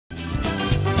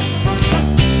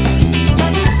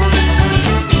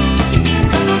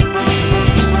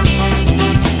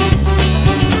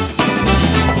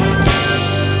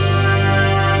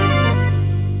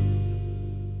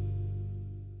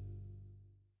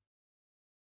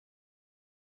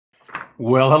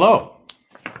Well, hello.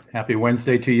 Happy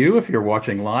Wednesday to you. If you're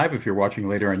watching live, if you're watching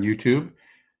later on YouTube,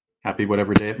 happy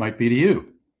whatever day it might be to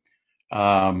you.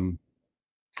 I'm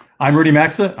Rudy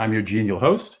Maxa. I'm your genial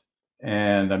host,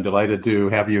 and I'm delighted to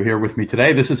have you here with me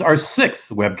today. This is our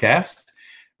sixth webcast.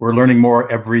 We're learning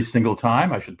more every single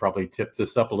time. I should probably tip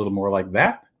this up a little more like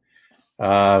that.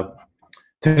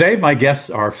 Today, my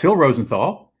guests are Phil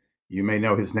Rosenthal. You may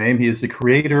know his name. He is the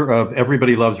creator of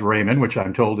Everybody Loves Raymond, which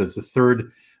I'm told is the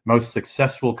third most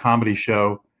successful comedy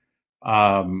show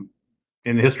in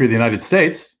the history of the United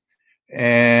States.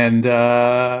 And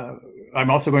I'm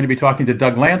also going to be talking to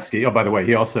Doug Lansky. Oh, by the way,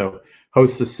 he also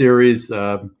hosts a series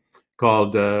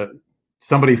called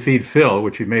Somebody Feed Phil,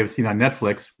 which you may have seen on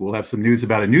Netflix. We'll have some news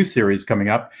about a new series coming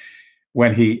up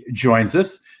when he joins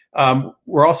us.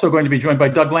 We're also going to be joined by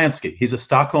Doug Lansky. He's a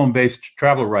Stockholm-based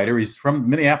travel writer. He's from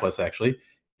Minneapolis, actually.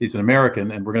 He's an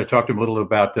American, and we're going to talk to him a little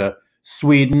about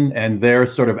Sweden and their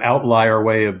sort of outlier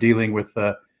way of dealing with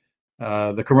the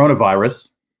coronavirus,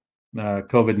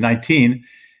 COVID-19,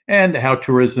 and how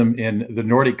tourism in the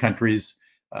Nordic countries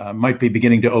might be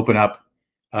beginning to open up,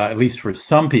 at least for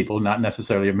some people, not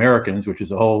necessarily Americans, which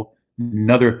is a whole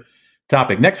another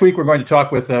topic. Next week, we're going to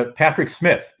talk with Patrick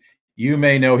Smith. You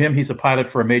may know him. He's a pilot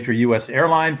for a major U.S.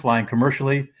 airline flying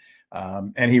commercially,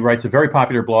 and he writes a very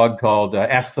popular blog called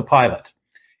Ask the Pilot.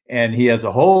 And he has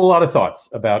a whole lot of thoughts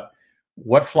about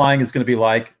what flying is going to be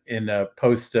like in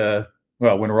post, when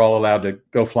we're all allowed to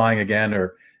go flying again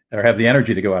or have the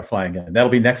energy to go out flying again. That'll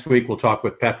be next week. We'll talk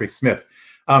with Patrick Smith.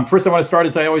 First, I want to start,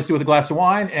 as I always do, with a glass of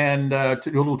wine and to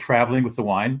do a little traveling with the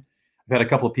wine. I've had a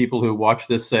couple of people who watch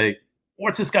this say,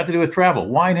 what's this got to do with travel?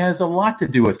 Wine has a lot to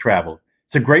do with travel.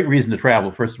 It's a great reason to travel,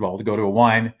 first of all, to go to a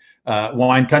wine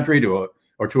country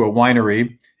or to a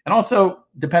winery. And also,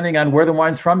 depending on where the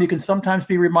wine's from, you can sometimes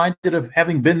be reminded of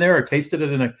having been there or tasted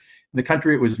it in the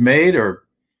country it was made, or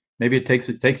maybe it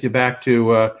takes you back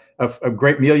to a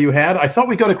great meal you had. I thought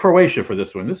we'd go to Croatia for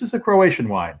this one. This is a Croatian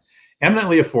wine,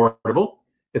 eminently affordable.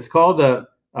 It's called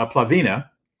Plavina,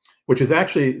 which is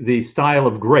actually the style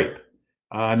of grape.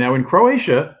 Now in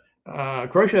Croatia,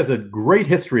 Croatia has a great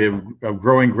history of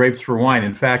growing grapes for wine.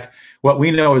 In fact, what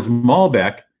we know as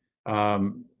Malbec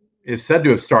is said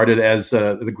to have started as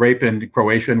the grape in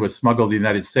Croatia and was smuggled to the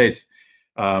United States.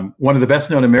 One of the best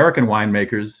known American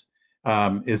winemakers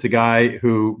is a guy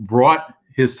who brought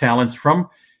his talents from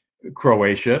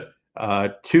Croatia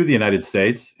to the United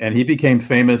States, and he became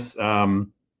famous.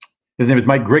 His name is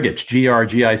Mike Grgich,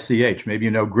 Grgich. Maybe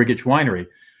you know Grgich Winery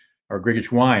or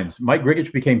Grgich Wines. Mike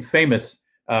Grgich became famous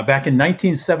back in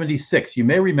 1976. You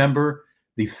may remember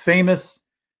the famous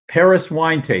Paris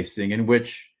wine tasting in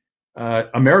which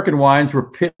American wines were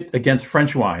pit against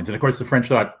French wines, and of course the French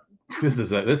thought this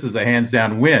is a hands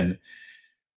down win.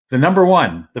 The number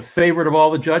one, the favorite of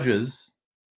all the judges,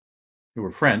 who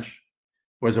were French,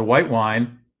 was a white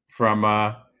wine from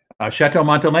Chateau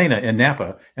Montelena in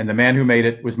Napa, and the man who made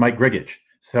it was Mike Grgich.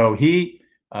 So he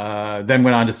then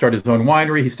went on to start his own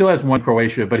winery. He still has one in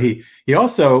Croatia, but he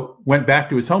also went back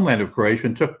to his homeland of Croatia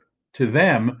and took to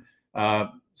them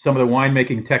some of the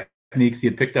winemaking techniques he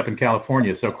had picked up in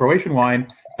California. So Croatian wine,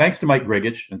 thanks to Mike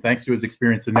Grgich and thanks to his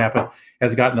experience in Napa,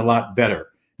 has gotten a lot better.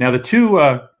 Now, the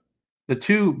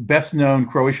two best-known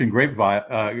Croatian grape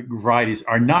varieties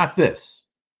are not the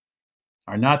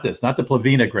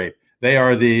Plavina grape. They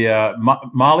are the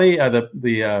Mali,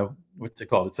 what's it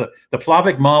called? It's the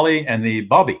Plavic Mali and the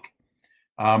Bobik.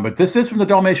 But this is from the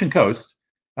Dalmatian coast,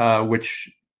 which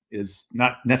is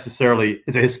not necessarily,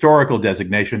 it's a historical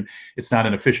designation. It's not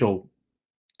an official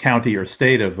county or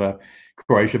state of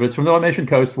Croatia, but it's from the Dalmatian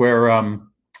coast where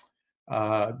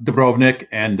Dubrovnik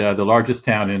and the largest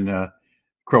town in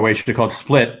Croatia called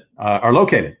Split are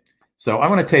located. So I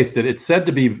want to taste it. It's said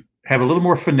to have a little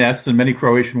more finesse than many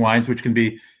Croatian wines, which can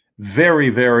be very,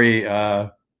 very, I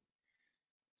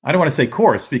don't want to say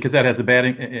coarse because that has a bad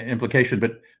implication,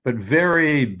 but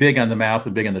very big on the mouth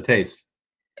and big on the taste.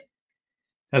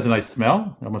 Has a nice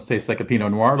smell. It almost tastes like a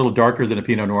Pinot Noir, a little darker than a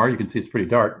Pinot Noir. You can see it's pretty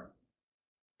dark.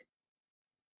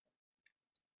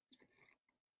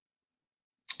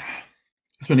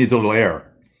 This one needs a little air.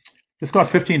 This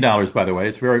costs $15, by the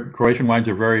way. Croatian wines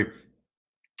are very,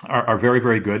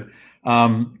 very good.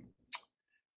 I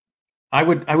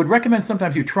would recommend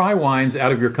sometimes you try wines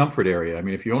out of your comfort area. I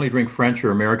mean, if you only drink French or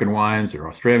American wines or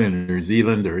Australian or New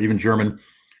Zealand or even German,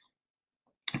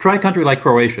 try a country like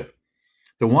Croatia.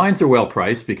 The wines are well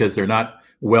priced because they're not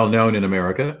well known in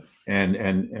America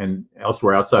and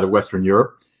elsewhere outside of Western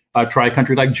Europe. Try a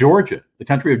country like Georgia. The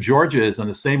country of Georgia is on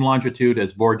the same longitude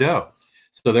as Bordeaux.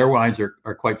 So their wines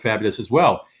are quite fabulous as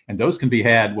well. And those can be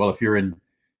had, well, if you're in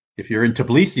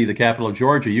Tbilisi, the capital of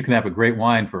Georgia, you can have a great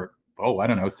wine for I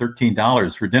don't know,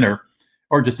 $13 for dinner,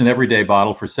 or just an everyday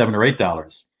bottle for $7 or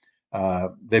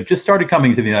 $8. They've just started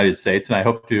coming to the United States, and I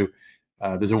hope to.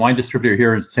 There's a wine distributor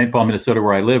here in St. Paul, Minnesota,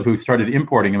 where I live, who started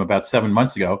importing them about 7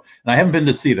 months ago, and I haven't been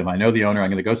to see them. I know the owner. I'm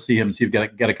going to go see him, see if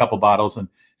get a couple bottles, and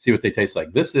see what they taste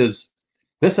like. This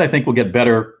I think will get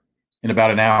better in about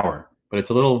an hour, but it's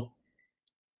a little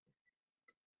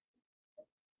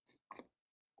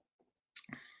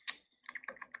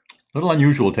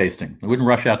unusual tasting. I wouldn't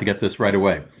rush out to get this right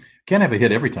away. Can't have a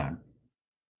hit every time.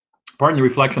 Pardon the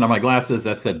reflection on my glasses.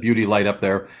 That's that beauty light up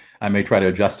there. I may try to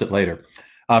adjust it later.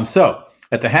 So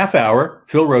at the half hour,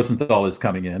 Phil Rosenthal is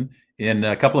coming in. In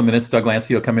a couple of minutes, Doug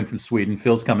Lansky will come in from Sweden.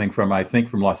 Phil's coming from, I think,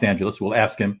 from Los Angeles. We'll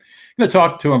ask him. I'm going to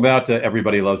talk to him about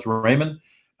Everybody Loves Raymond,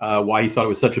 why he thought it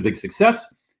was such a big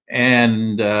success.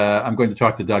 And I'm going to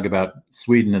talk to Doug about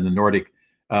Sweden and the Nordic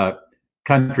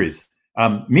countries.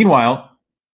 Meanwhile,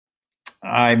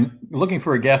 I'm looking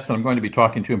for a guest, and I'm going to be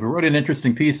talking to him, who wrote an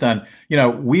interesting piece on,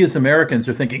 we as Americans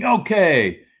are thinking,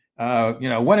 okay,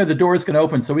 when are the doors going to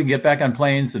open so we can get back on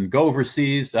planes and go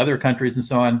overseas to other countries and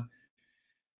so on?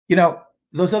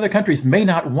 Those other countries may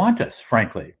not want us,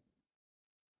 frankly.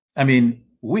 I mean,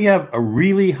 we have a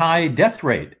really high death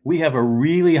rate. We have a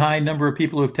really high number of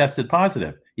people who have tested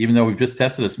positive, even though we've just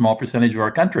tested a small percentage of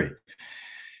our country.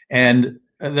 And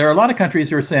there are a lot of countries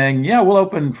who are saying, yeah, we'll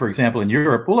open, for example, in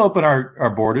Europe, we'll open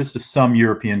our borders to some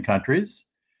European countries.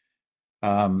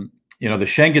 The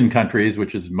Schengen countries,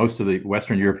 which is most of the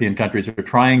Western European countries, are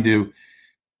trying to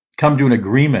come to an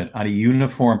agreement on a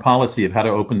uniform policy of how to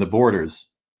open the borders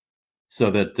so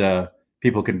that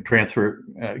people can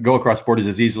go across borders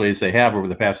as easily as they have over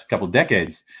the past couple of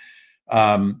decades.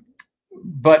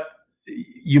 But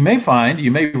you may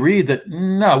read that,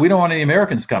 no, we don't want any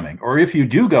Americans coming. Or if you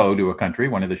do go to a country,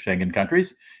 one of the Schengen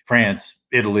countries, France,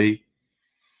 Italy,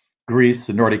 Greece,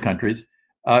 the Nordic countries,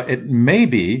 it may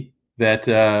be that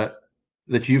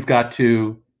you've got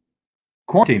to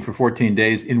quarantine for 14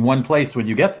 days in one place when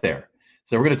you get there.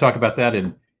 So we're going to talk about that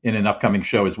in an upcoming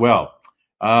show as well.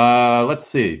 Let's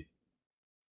see.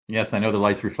 Yes, I know the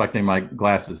light's reflecting my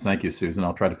glasses. Thank you, Susan.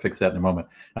 I'll try to fix that in a moment.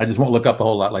 I just won't look up a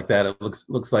whole lot like that. It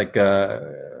looks like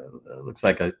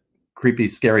a creepy,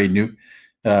 scary new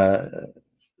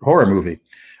horror movie.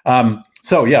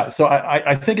 So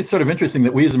I think it's sort of interesting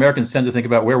that we as Americans tend to think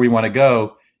about where we want to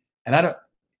go, and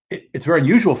it's very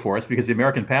unusual for us because the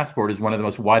American passport is one of the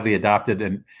most widely adopted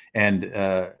and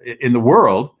in the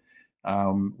world.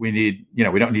 We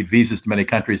don't need visas to many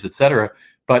countries, et cetera.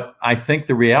 But I think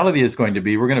the reality is going to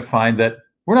be we're going to find that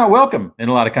we're not welcome in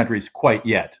a lot of countries quite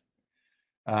yet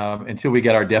until we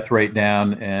get our death rate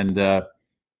down and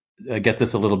get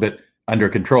this a little bit under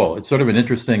control. It's sort of an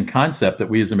interesting concept that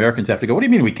we as Americans have to go, what do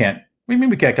you mean we can't? What do you mean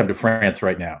we can't come to France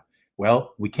right now?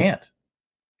 Well, we can't.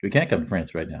 We can't come to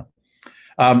France right now.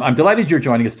 I'm delighted you're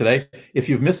joining us today. If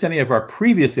you've missed any of our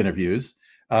previous interviews,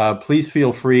 please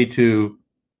feel free to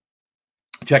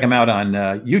check them out on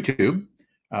YouTube.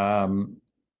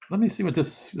 Let me see what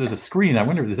there's a screen. I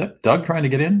wonder, is that Doug trying to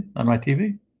get in on my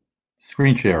TV?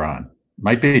 Screen share on.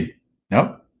 Might be.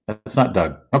 No, that's not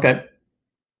Doug. Okay.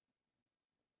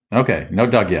 No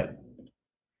Doug yet.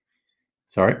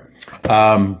 Sorry.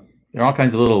 There are all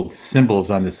kinds of little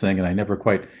symbols on this thing, and I never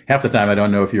quite, half the time I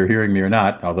don't know if you're hearing me or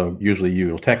not, although usually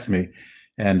you'll text me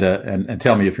and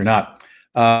tell me if you're not.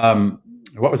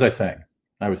 What was I saying?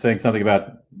 I was saying something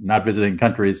about not visiting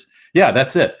countries. Yeah,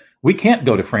 that's it. We can't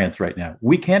go to France right now.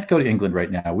 We can't go to England right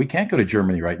now. We can't go to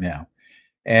Germany right now.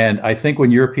 And I think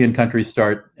when European countries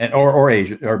start, or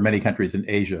Asia, or many countries in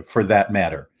Asia, for that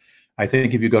matter, I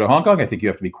think if you go to Hong Kong, I think you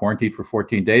have to be quarantined for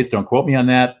 14 days. Don't quote me on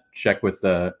that. Check with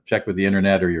the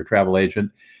internet or your travel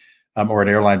agent or an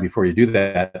airline before you do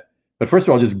that. But first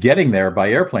of all, just getting there by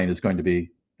airplane is going to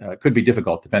be could be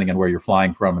difficult depending on where you're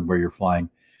flying from and where you're flying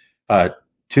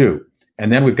to.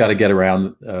 And then we've got to get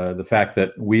around the fact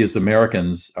that we as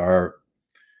Americans are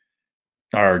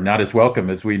not as welcome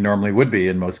as we normally would be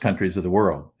in most countries of the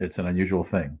world. It's an unusual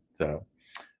thing. So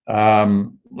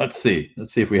let's see.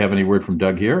 Let's see if we have any word from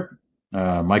Doug here.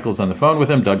 Michael's on the phone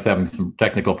with him. Doug's having some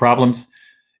technical problems.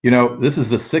 This is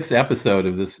the 6th episode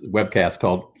of this webcast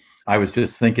called I Was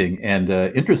Just Thinking. And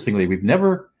interestingly, we've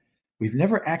never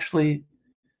actually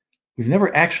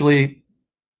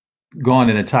gone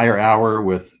an entire hour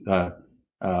with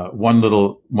one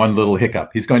little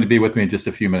hiccup. He's going to be with me in just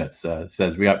a few minutes.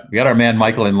 Says we got our man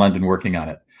Michael in London working on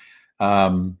it.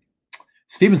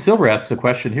 Stephen Silver asks a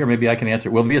question here. Maybe I can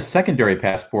answer. Will there be a secondary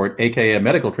passport, aka a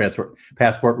medical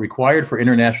passport, required for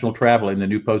international travel in the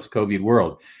new post-COVID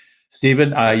world? Stephen,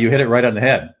 you hit it right on the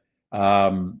head.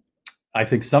 I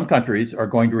think some countries are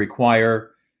going to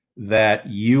require that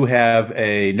you have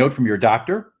a note from your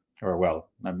doctor, or well,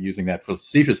 I'm using that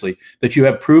facetiously, that you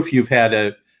have proof you've had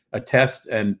a test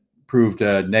and proved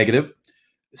negative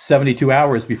 72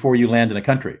 hours before you land in a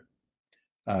country.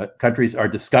 Countries are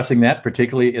discussing that,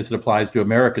 particularly as it applies to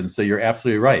Americans. So you're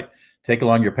absolutely right. Take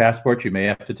along your passport. You may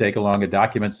have to take along a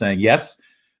document saying, yes,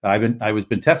 I was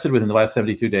been tested within the last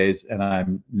 72 days and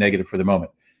I'm negative for the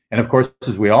moment. And of course,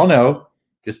 as we all know,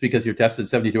 just because you're tested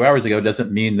 72 hours ago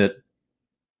doesn't mean that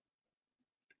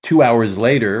 2 hours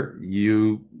later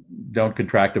you don't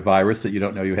contract a virus that you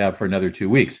don't know you have for another 2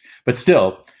 weeks. But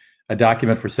still, a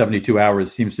document for 72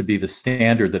 hours seems to be the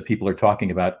standard that people are talking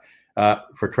about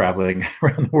for traveling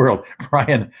around the world.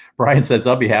 Brian says,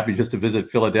 I'll be happy just to visit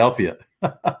Philadelphia.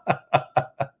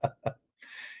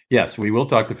 Yes, we will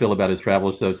talk to Phil about his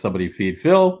travels. So somebody feed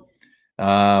Phil.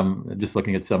 Just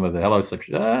looking at some of the hello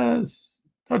section.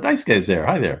 Oh, nice guys there.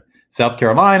 Hi there. South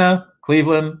Carolina,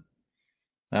 Cleveland,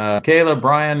 Kayla,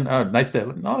 Brian. Oh, nice to have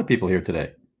a lot of people here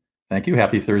today. Thank you.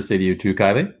 Happy Thursday to you too,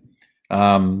 Kylie.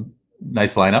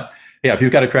 Nice lineup. Yeah, if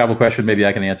you've got a travel question, maybe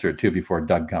I can answer it too before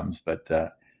Doug comes. But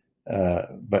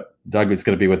Doug is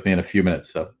going to be with me in a few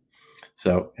minutes.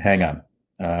 So hang on.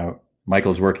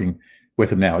 Michael's working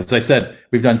with him now. As I said,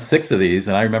 we've done 6 of these,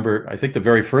 and I remember, I think the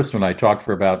very first one I talked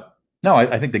for about, no,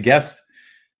 I think the guest,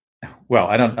 well,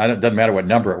 doesn't matter what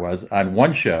number it was. On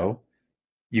one show,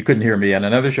 you couldn't hear me. On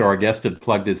another show, our guest had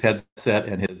plugged his headset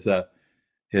and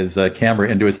his camera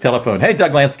into his telephone. Hey,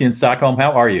 Doug Lansky in Stockholm,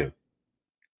 how are you?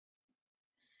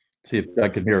 See if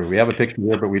Doug can hear me. We have a picture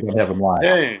here, but we don't have him live.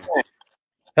 Hey.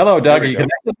 Hello, Doug. Are you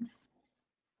connected?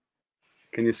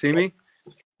 Can you see me?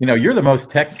 You know, you're the most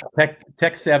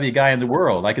tech savvy guy in the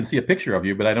world. I can see a picture of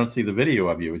you, but I don't see the video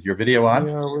of you. Is your video on?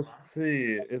 Yeah, let's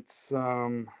see. It's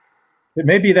It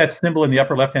may be that symbol in the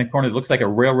upper left-hand corner that looks like a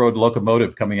railroad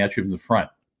locomotive coming at you from the front.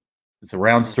 It's a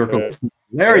round circle.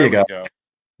 There you go.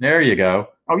 There you go.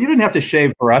 Oh, you didn't have to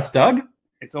shave for us, Doug.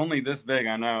 It's only this big.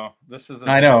 I know. This is.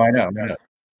 I know.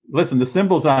 Listen, the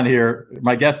symbols on here.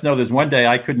 My guests know there's one day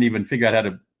I couldn't even figure out how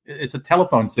to. It's a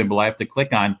telephone symbol I have to click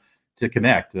on to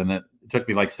connect, and it took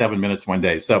me like 7 minutes one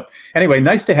day. So anyway,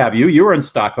 nice to have you. You were in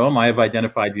Stockholm. I have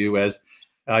identified you as.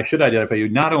 I should identify you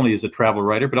not only as a travel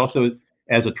writer, but also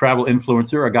as a travel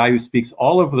influencer, a guy who speaks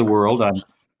all over the world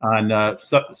on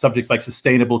subjects like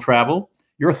sustainable travel.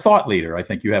 You're a thought leader, I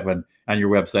think you have on your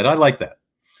website. I like that.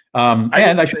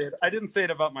 I didn't say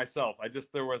it about myself.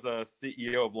 There was a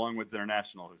CEO of Longwoods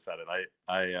International who said it.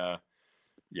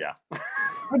 Yeah.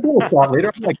 I'm a thought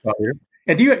leader. I like thought leader.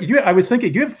 And do you? I was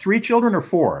thinking, do you have 3 children or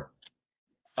 4?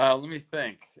 Let me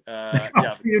think.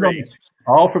 Yeah, 3.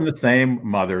 All from the same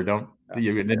mother.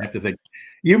 You didn't have to think.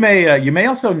 You may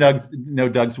also know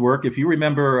Doug's work if you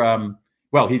remember.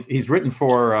 Well, he's written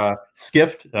for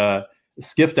Skift.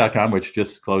 Skift.com, which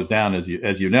just closed down, as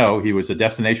you know. He was a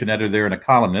destination editor there and a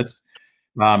columnist.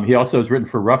 He also has written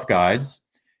for Rough Guides,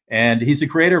 and he's the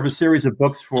creator of a series of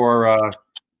books for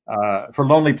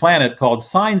Lonely Planet called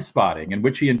Sign Spotting, in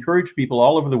which he encouraged people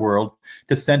all over the world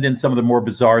to send in some of the more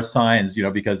bizarre signs,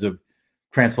 because of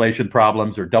translation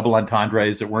problems or double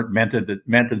entendres that weren't meant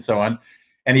and so on.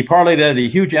 And he parlayed it a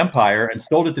huge empire and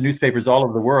sold it to newspapers all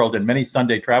over the world, and many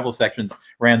Sunday travel sections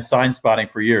ran sign spotting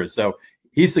for years. So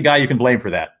he's the guy you can blame for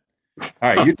that.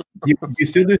 All right. You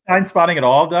still do sign spotting at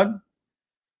all, Doug?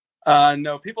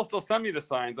 No, people still send me the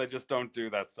signs. I just don't do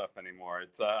that stuff anymore.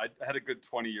 I had a good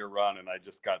 20-year run and I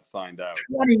just got signed out.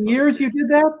 20 years you did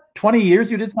that? 20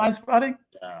 years you did sign spotting?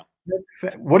 Yeah.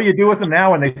 What do you do with them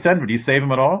now when they send them? Do you save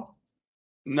them at all?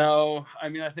 No. I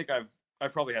mean, I think I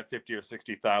probably had 50 or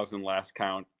 60,000 last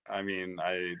count. I mean,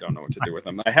 I don't know what to do with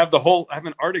them. I have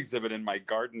an art exhibit in my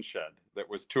garden shed that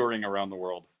was touring around the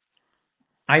world.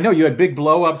 I know you had big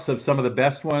blow-ups of some of the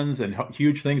best ones and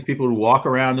huge things people would walk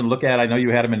around and look at. I know you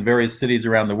had them in various cities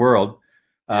around the world.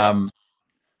 Yeah.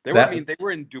 They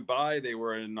were in Dubai. They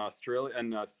were in Australia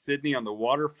and Sydney on the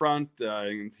waterfront,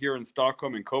 here in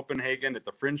Stockholm, in Copenhagen, at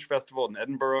the Fringe Festival in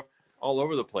Edinburgh, all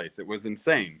over the place. It was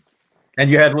insane. And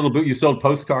you had you sold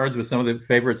postcards with some of the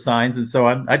favorite signs and so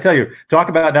on. I tell you, talk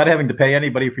about not having to pay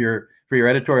anybody for your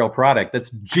editorial product. That's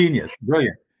genius,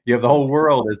 brilliant. You have the whole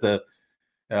world as the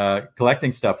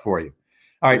collecting stuff for you.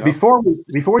 All right. Yeah. Before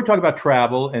we talk about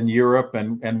travel and Europe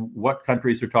and what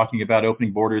countries are talking about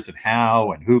opening borders and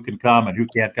how and who can come and who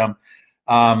can't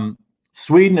come,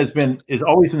 Sweden is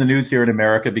always in the news here in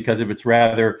America because of its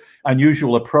rather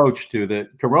unusual approach to the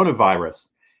coronavirus.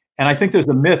 And I think there's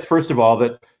a myth, first of all,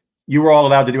 that you were all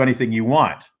allowed to do anything you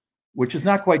want, which is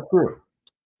not quite true.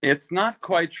 It's not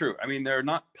quite true. I mean, they're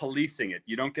not policing it.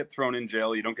 You don't get thrown in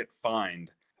jail. You don't get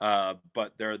fined.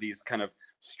 But there are these kind of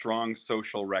strong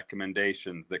social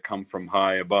recommendations that come from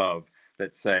high above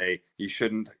that say you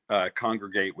shouldn't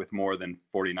congregate with more than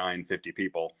 49, 50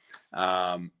 people.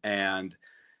 But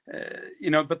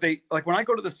they, like, when I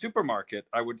go to the supermarket,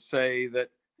 I would say that,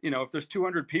 if there's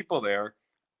 200 people there,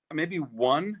 maybe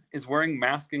one is wearing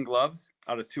mask and gloves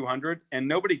out of 200, and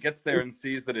nobody gets there and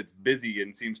sees that it's busy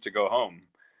and seems to go home.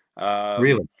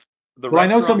 Really? Well, I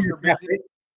know some of your cafes,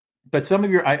 but some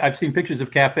of I've seen pictures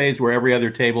of cafes where every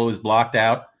other table is blocked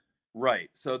out. Right.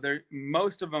 So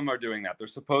most of them are doing that. They're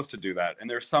supposed to do that. And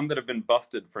there's some that have been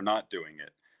busted for not doing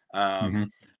it.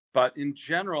 But in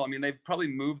general, I mean, they've probably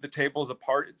moved the tables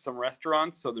apart at some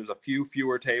restaurants. So there's a few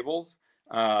fewer tables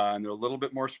and they're a little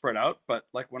bit more spread out. But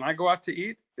like when I go out to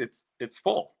eat, it's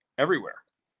full everywhere.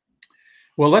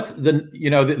 Well,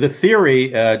 the theory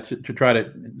to try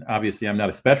to, obviously I'm not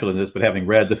a specialist in this, but having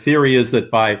read, the theory is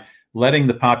that by letting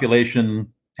the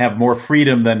population have more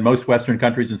freedom than most Western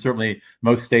countries and certainly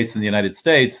most states in the United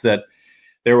States, that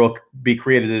there will be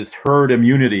created this herd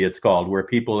immunity, it's called, where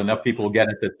enough people will get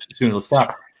it that soon it'll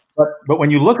stop. But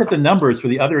when you look at the numbers for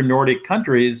the other Nordic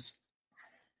countries,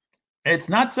 it's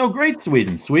not so great.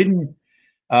 Sweden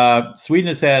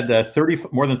has had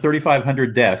more than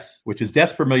 3,500 deaths, which is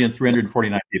deaths per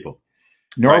 1,349 people.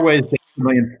 Norway is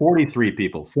 1,043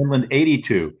 people. Finland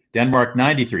 82. Denmark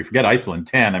 93. Forget Iceland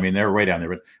 10. I mean, they're way down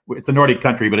there. But it's a Nordic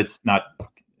country, but it's not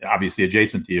obviously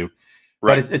adjacent to you.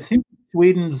 Right. But it seems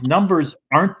Sweden's numbers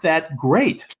aren't that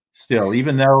great still,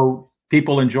 even though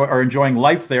people are enjoying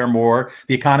life there more.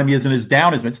 The economy isn't as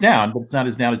down as it's down, but it's not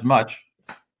as down as much.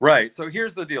 Right. So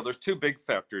here's the deal. There's two big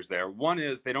factors there. One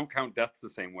is they don't count deaths the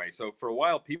same way. So for a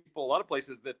while, a lot of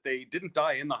places that they didn't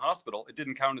die in the hospital, it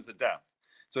didn't count as a death.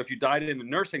 So if you died in a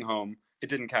nursing home, it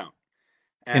didn't count.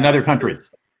 In other countries.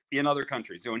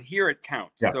 So in here it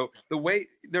counts. Yeah. So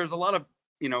there's a lot of,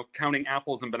 counting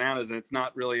apples and bananas, and it's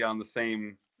not really on the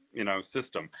same,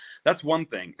 system. That's one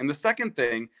thing. And the second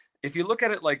thing, if you look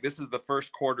at it like this is the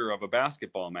first quarter of a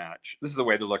basketball match, this is the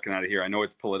way they're looking at it here. I know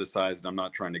it's politicized and I'm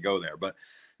not trying to go there, but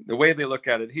the way they look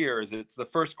at it here is it's the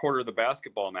first quarter of the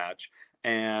basketball match.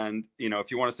 And,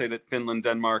 if you want to say that Finland,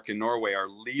 Denmark, and Norway are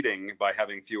leading by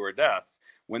having fewer deaths,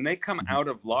 when they come out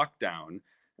of lockdown,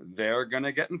 they're going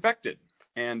to get infected.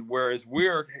 And whereas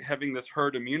we're having this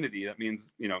herd immunity, that means,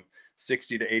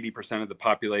 60 to 80% of the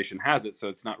population has it. So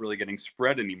it's not really getting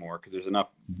spread anymore because there's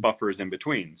enough buffers in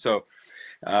between. So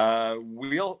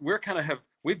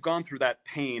we've gone through that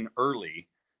pain early,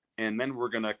 and then we're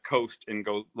going to coast and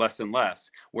go less and less,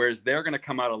 whereas they're going to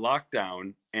come out of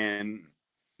lockdown and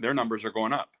their numbers are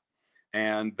going up.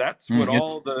 And that's what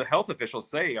all the health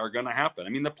officials say are going to happen. I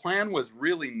mean, the plan was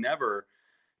really never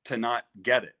to not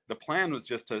get it. The plan was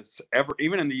just to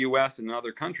even in the US and in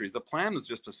other countries, the plan was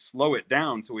just to slow it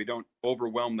down so we don't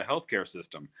overwhelm the healthcare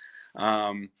system.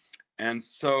 And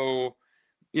so,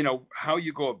 how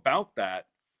you go about that,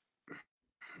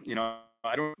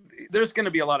 there's going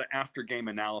to be a lot of after game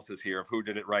analysis here of who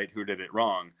did it right, who did it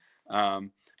wrong.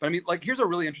 But I mean, like, here's a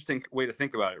really interesting way to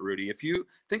think about it, Rudy. If you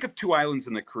think of two islands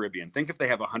in the Caribbean, think if they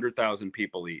have 100,000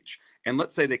 people each, and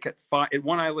let's say they get at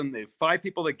one island, they have 5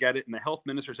 people that get it, and the health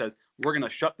minister says, we're going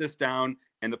to shut this down,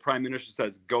 and the prime minister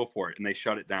says, go for it, and they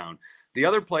shut it down. The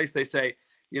other place, they say,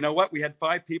 you know what, we had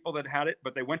 5 people that had it,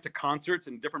 but they went to concerts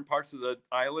in different parts of the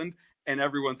island, and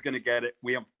everyone's going to get it.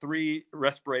 We have 3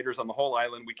 respirators on the whole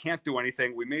island. We can't do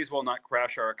anything. We may as well not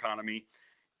crash our economy.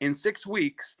 In 6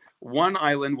 weeks, one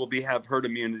island will have herd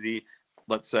immunity,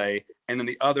 let's say, and then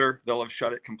the other, they'll have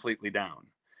shut it completely down.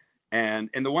 And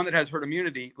the one that has herd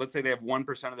immunity, let's say they have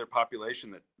 1% of their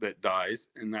population that dies,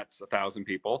 and that's 1,000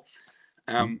 people.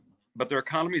 But their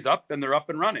economy's up and they're up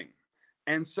and running.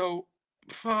 And so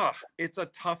it's a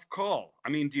tough call. I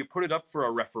mean, do you put it up for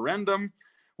a referendum?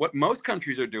 What most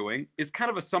countries are doing is kind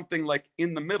of something like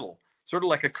in the middle, sort of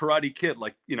like a Karate Kid,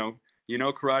 like,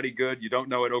 karate good, you don't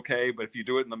know it okay, but if you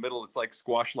do it in the middle, it's like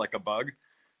squash like a bug.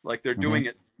 Like they're doing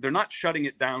it, they're not shutting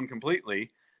it down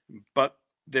completely, but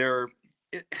there's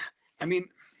going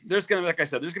to, like I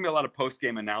said, there's going to be a lot of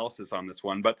post-game analysis on this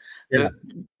one, but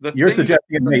you're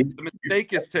suggesting the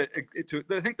mistake is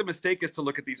I think the mistake is to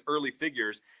look at these early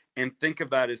figures and think of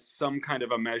that as some kind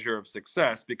of a measure of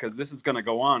success, because this is going to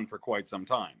go on for quite some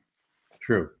time.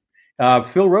 True.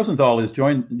 Phil Rosenthal has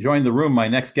joined the room. My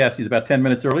next guest, he's about 10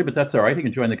 minutes early, but that's all right. He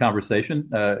can join the conversation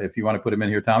if you want to put him in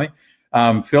here, Tommy.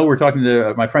 Phil, we're talking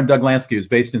to my friend Doug Lansky, who's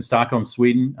based in Stockholm,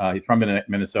 Sweden. He's from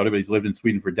Minnesota, but he's lived in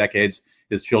Sweden for decades.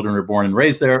 His children were born and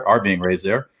are being raised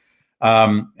there.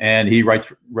 And he writes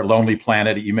for Lonely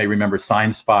Planet. You may remember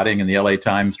Sign Spotting in the LA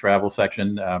Times travel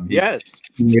section. Yes.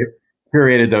 He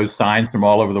curated those signs from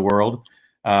all over the world.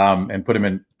 and put him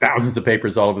in thousands of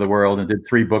papers all over the world, and did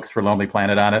 3 books for Lonely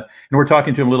Planet on it. And we're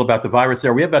talking to him a little about the virus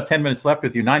there. We have about 10 minutes left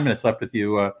with you, 9 minutes left with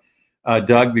you,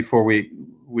 Doug, before we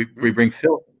bring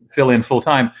Phil in full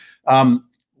time.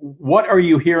 What are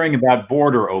you hearing about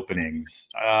border openings?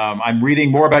 I'm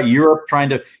reading more about Europe trying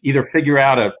to either figure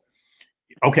out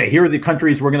okay, here are the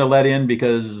countries we're going to let in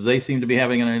because they seem to be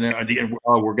having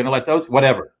we're going to let those,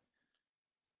 whatever.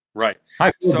 Right.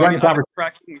 Hi, so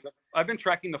I've been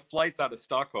tracking the flights out of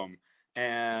Stockholm,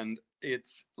 and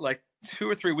it's like 2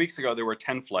 or 3 weeks ago there were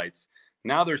 10 flights.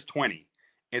 Now there's 20.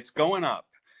 It's going up.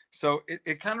 So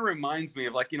it kind of reminds me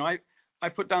of, like, I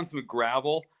put down some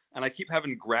gravel, and I keep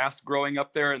having grass growing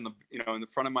up there in the in the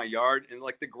front of my yard, and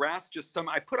like the grass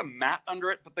I put a mat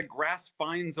under it, but the grass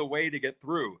finds a way to get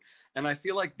through. And I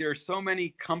feel like there's so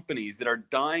many companies that are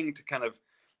dying to kind of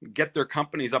get their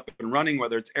companies up and running,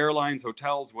 whether it's airlines,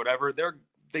 hotels, whatever.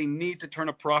 They need to turn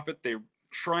a profit. They're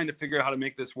trying to figure out how to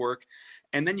make this work.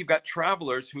 And then you've got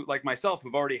travelers who, like myself,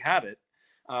 who've already had it,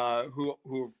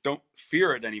 who don't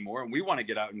fear it anymore, and we want to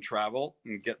get out and travel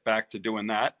and get back to doing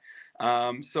that.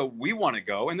 So we want to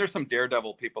go, and there's some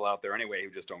daredevil people out there anyway who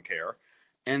just don't care.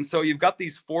 And so you've got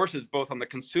these forces both on the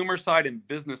consumer side and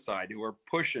business side who are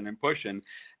pushing and pushing,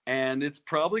 and it's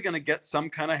probably going to get some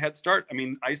kind of head start. I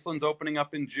mean, Iceland's opening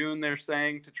up in June, they're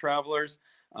saying, to travelers.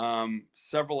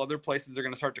 Several other places are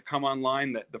going to start to come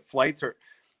online. That the flights are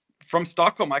from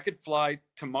Stockholm. I could fly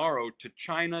tomorrow to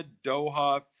China,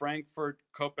 Doha, Frankfurt,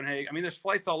 Copenhagen. I mean, there's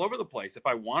flights all over the place if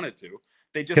I wanted to.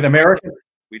 They just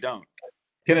we don't.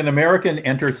 Can an American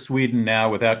enter Sweden now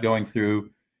without going through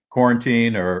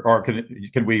quarantine, or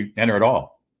can we enter at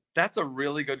all? That's a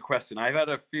really good question. I've had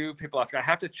a few people ask. I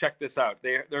have to check this out.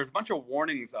 There's a bunch of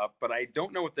warnings up, but I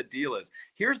don't know what the deal is.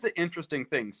 Here's the interesting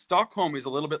thing. Stockholm is a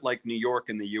little bit like New York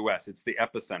in the US. It's the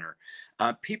epicenter.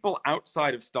 People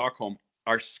outside of Stockholm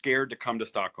are scared to come to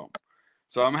Stockholm.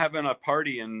 So I'm having a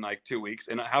party in like 2 weeks,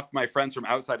 and half my friends from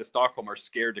outside of Stockholm are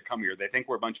scared to come here. They think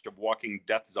we're a bunch of walking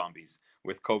death zombies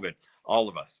with COVID, all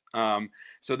of us.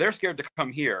 So they're scared to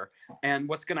come here. And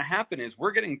what's going to happen is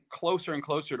we're getting closer and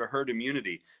closer to herd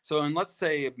immunity. So in, let's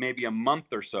say, maybe a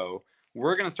month or so,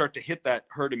 we're going to start to hit that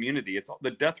herd immunity.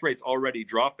 The death rate's already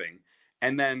dropping.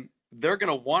 And then they're going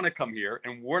to want to come here,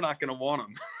 and we're not going to want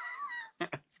them.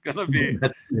 It's going to be...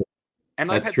 And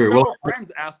I've had several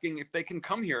friends asking if they can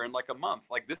come here in like a month.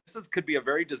 Like, could be a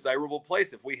very desirable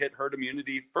place if we hit herd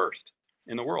immunity first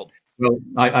in the world. Well,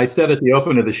 I said at the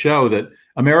open of the show that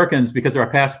Americans, because our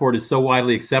passport is so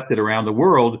widely accepted around the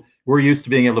world, we're used to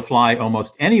being able to fly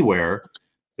almost anywhere.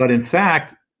 But in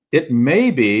fact, it may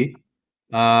be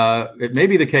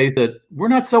the case that we're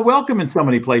not so welcome in so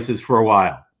many places for a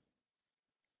while.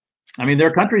 I mean, there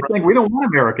are countries saying we don't want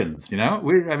Americans. In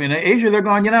Asia, they're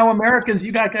going, Americans,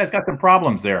 you guys got some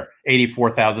problems there.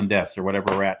 84,000 deaths or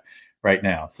whatever we're at right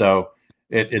now. So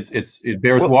it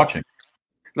bears watching.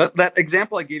 That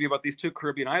example I gave you about these 2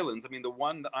 Caribbean islands, I mean, the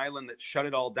island that shut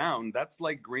it all down, that's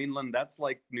like Greenland, that's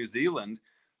like New Zealand.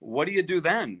 What do you do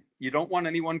then? You don't want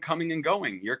anyone coming and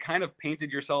going. You're kind of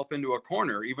painted yourself into a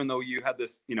corner, even though you had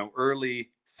this,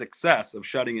 early success of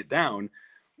shutting it down.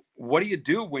 What do you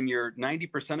do when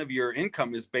 90% of your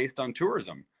income is based on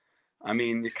tourism? I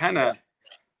mean, you kind of,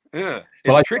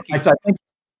 it's tricky.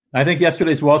 I think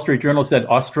yesterday's Wall Street Journal said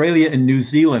Australia and New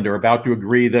Zealand are about to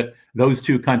agree that those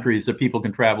 2 countries, that people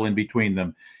can travel in between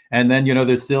them. And then,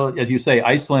 there's still, as you say,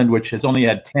 Iceland, which has only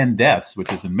had 10 deaths,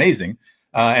 which is amazing.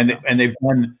 And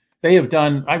they have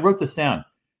done, I wrote this down.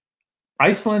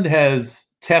 Iceland has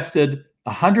tested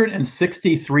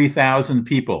 163,000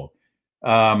 people.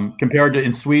 Compared to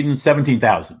in Sweden,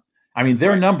 17,000. I mean,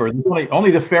 their number, only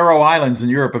the Faroe Islands in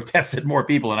Europe have tested more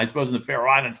people. And I suppose in the Faroe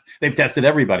Islands, they've tested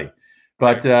everybody.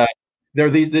 But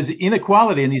there's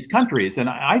inequality in these countries. And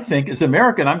I think as an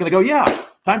American, I'm going to go,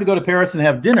 time to go to Paris and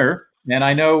have dinner. And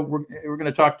I know we're going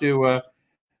to talk to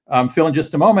Phil in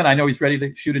just a moment. I know he's ready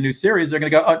to shoot a new series. They're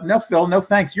going to go, no, Phil, no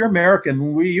thanks. You're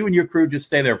American. You and your crew just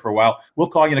stay there for a while. We'll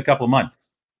call you in a couple of months.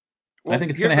 Well, I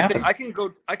think it's going to happen. I can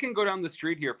go down the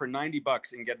street here for $90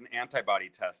 and get an antibody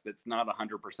test that's not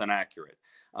 100% accurate.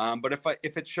 But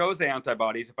if it shows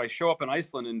antibodies, if I show up in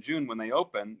Iceland in June when they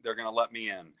open, they're going to let me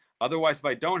in. Otherwise, if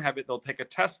I don't have it, they'll take a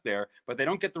test there, but they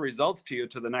don't get the results to you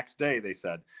to the next day, they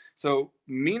said. So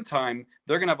meantime,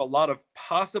 they're going to have a lot of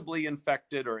possibly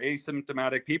infected or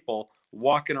asymptomatic people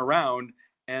walking around,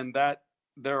 and that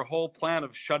their whole plan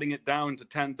of shutting it down to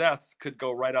 10 deaths could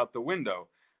go right out the window.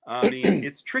 I mean,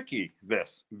 it's tricky,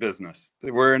 this business.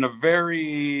 We're in a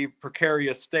very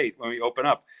precarious state when we open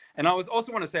up. And I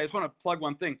also want to say, I just want to plug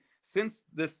one thing. Since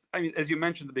this, as you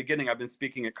mentioned at the beginning, I've been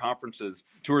speaking at conferences,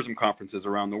 tourism conferences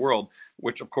around the world,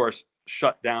 which of course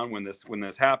shut down when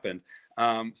this happened.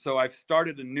 So I've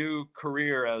started a new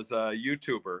career as a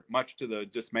YouTuber, much to the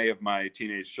dismay of my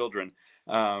teenage children.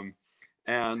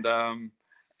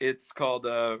 It's called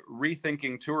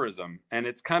Rethinking Tourism, and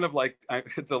it's kind of like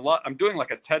it's a lot. I'm doing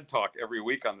like a TED talk every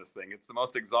week on this thing. It's the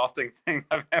most exhausting thing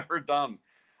I've ever done.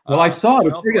 Well, I saw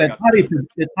it.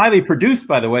 It's highly produced,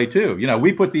 by the way, too. You know,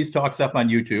 we put these talks up on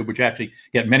YouTube, which actually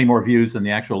get many more views than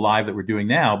the actual live that we're doing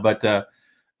now.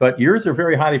 But yours are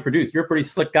very highly produced. You're a pretty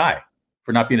slick guy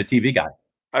for not being a TV guy.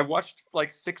 I watched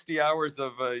like 60 hours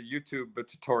of YouTube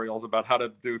tutorials about how to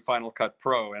do Final Cut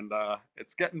Pro, and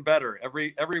it's getting better.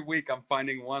 Every week I'm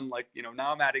finding one, like, you know,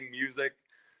 now I'm adding music.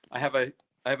 I have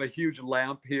a huge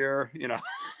lamp here, you know.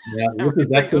 Yeah,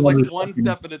 that's like one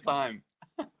step at a time.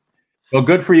 Well,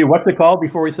 good for you. What's it called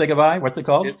before we say goodbye? What's it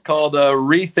called? It's called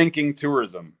Rethinking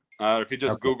Tourism. If you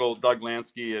just Google Doug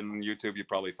Lansky in YouTube, you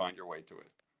probably find your way to it.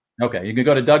 Okay, you can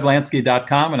go to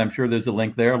douglansky.com, and I'm sure there's a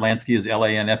link there. Lansky is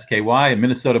Lansky, a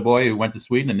Minnesota boy who went to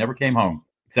Sweden and never came home,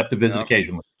 except to visit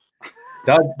occasionally.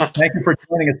 Doug, thank you for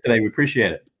joining us today. We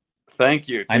appreciate it. Thank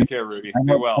you. Take care, Rudy. I'm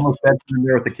almost bedtime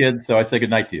there with the kids, so I say good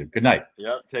night to you. Good night.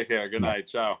 Yeah, take care. Good night.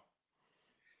 Ciao.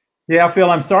 Yeah, Phil,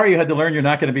 I'm sorry you had to learn you're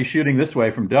not going to be shooting this way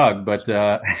from Doug, but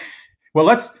well,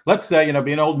 let's you know,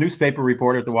 be an old newspaper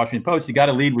reporter at the Washington Post, you got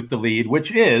to lead with the lead,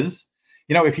 which is,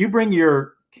 you know, if you bring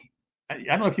your, I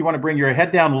don't know if you want to bring your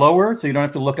head down lower so you don't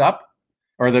have to look up,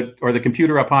 or the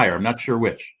computer up higher. I'm not sure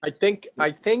which. I think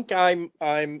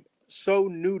I'm so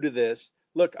new to this.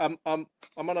 Look, I'm on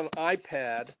an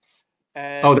iPad,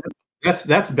 and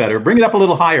that's better. Bring it up a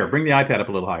little higher. Bring the iPad up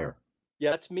a little higher.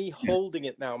 Yeah, that's me holding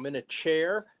it now. I'm in a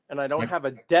chair, and I don't have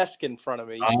a desk in front of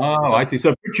me. Oh, I see.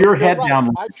 So put your head down.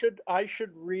 I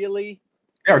should really.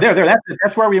 There.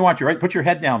 That's where we want you, right? Put your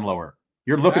head down lower.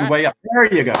 You're looking way up.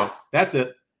 There you go. That's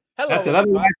it. Hello. That's it.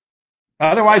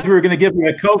 Otherwise, we were going to give you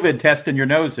a COVID test in your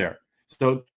nose there.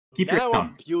 So keep your head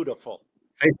down. Beautiful.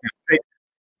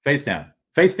 Face down.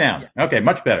 Yeah. Okay,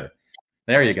 much better.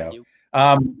 There you go. You.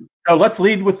 So let's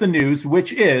lead with the news,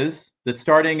 which is that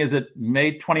starting, is it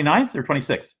May 29th or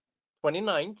 26th?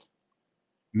 29th.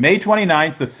 May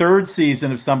 29th, the third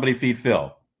season of Somebody Feed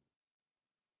Phil.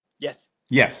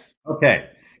 Yes. Okay,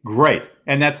 great.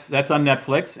 And that's on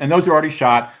Netflix, and those are already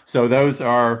shot. So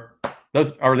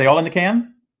are they all in the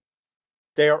can?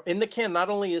 They are in the can. Not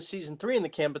only is season 3 in the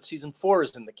can, but season 4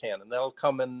 is in the can, and that'll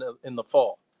come in the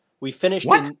fall. We finished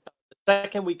in the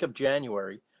second week of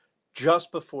January,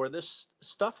 just before this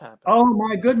stuff happened. Oh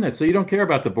my goodness! So you don't care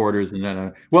about the borders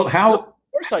and well, how? No, of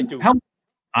course I do.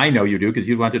 I know you do because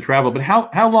you want to travel. But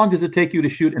how long does it take you to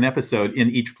shoot an episode in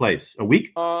each place? A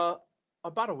week?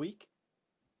 About a week.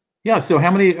 Yeah. So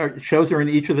how many shows are in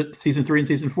each of the season 3 and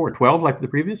season 4? 12, like the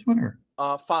previous one,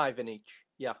 or 5 in each?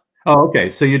 Yeah. Oh, okay.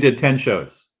 So you did 10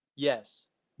 shows. Yes.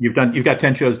 You've got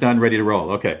 10 shows done, ready to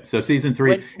roll. Okay. So season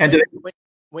 3.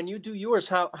 When you do yours,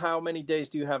 how many days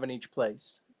do you have in each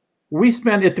place?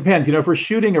 It depends. You know, if we're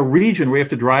shooting a region, we have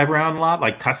to drive around a lot,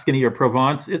 like Tuscany or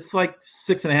Provence. It's like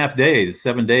 6.5 days,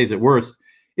 7 days at worst.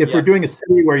 If we're doing a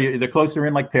city where the closer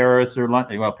in, like Paris or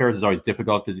London, well, Paris is always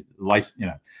difficult because you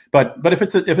know. But if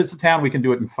it's a town, we can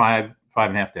do it in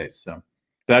 5.5 days. So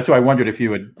that's why I wondered if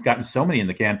you had gotten so many in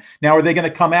the can. Now, are they going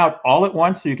to come out all at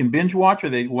once so you can binge watch, or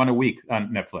they one a week on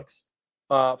Netflix?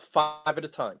 5 at a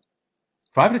time.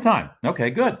 5 at a time. Okay,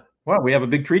 good. Well, we have a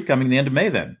big treat coming the end of May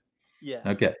then. Yeah.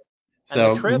 Okay.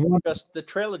 So the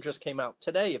trailer just came out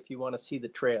today. If you want to see the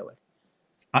trailer,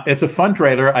 it's a fun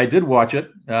trailer. I did watch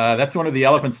it. That's one of the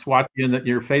elephants swats you in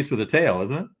your face with a tail,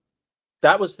 isn't it?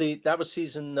 That was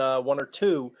season 1 or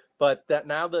 2. But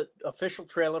now the official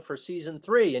trailer for season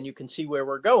 3, and you can see where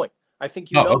we're going. I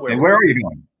think you know where. Where are you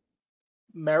going?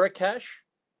 Marrakesh,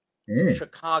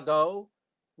 Chicago,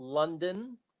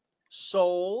 London,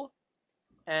 Seoul,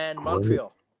 and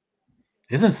Montreal.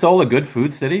 Isn't Seoul a good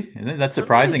food city? Isn't that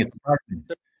surprising? It's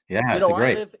yeah, it's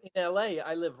great. I live in LA.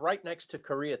 I live right next to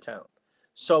Koreatown.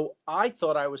 So I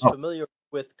thought I was familiar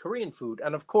with Korean food.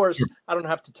 And of course, I don't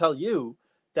have to tell you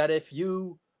that if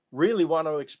you really want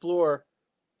to explore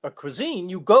a cuisine,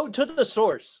 you go to the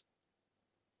source.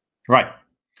 Right.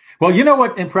 Well, you know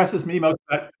what impresses me most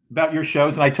about your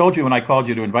shows, and I told you when I called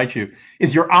you to invite you,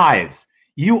 is your eyes.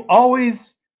 You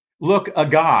always look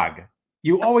agog.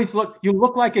 You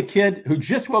look like a kid who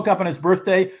just woke up on his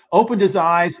birthday, opened his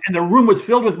eyes, and the room was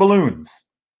filled with balloons.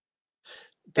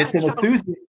 It's an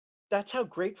enthusiasm. That's how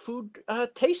great food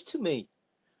tastes to me.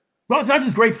 Well, it's not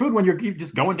just great food. When you're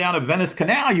just going down a Venice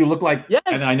canal, you look like, yes.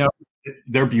 And I know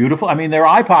they're beautiful. I mean, they're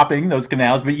eye-popping, those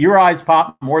canals, but your eyes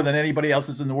pop more than anybody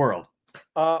else's in the world.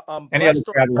 Any other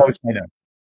travel host I know.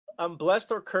 I'm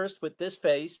blessed or cursed with this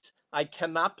face. I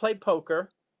cannot play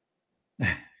poker.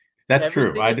 That's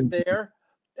true. Everything is there.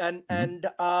 And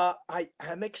I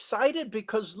am excited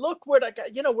because look where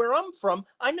where I'm from.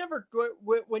 I never,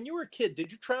 when you were a kid,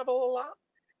 did you travel a lot?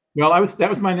 Well, that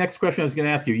was my next question I was going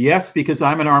to ask you. Yes, because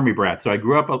I'm an Army brat. So I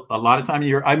grew up a lot of time a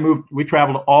year. We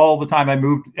traveled all the time. I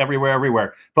moved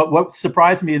everywhere. But what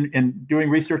surprised me in doing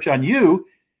research on you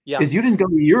is you didn't go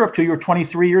to Europe till you were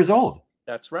 23 years old.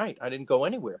 That's right. I didn't go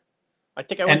anywhere. I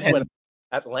think I went to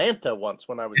Atlanta once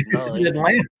when I was 9.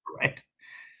 Atlanta, right?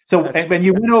 So when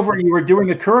you went over, you were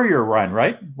doing a courier run,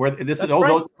 right? Where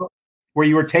where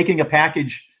you were taking a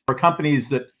package for companies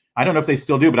that, I don't know if they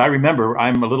still do, but I remember,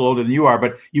 I'm a little older than you are,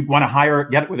 but you want to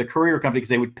get it with a courier company because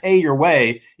they would pay your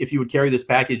way if you would carry this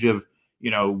package of,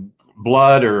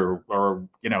 blood or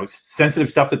sensitive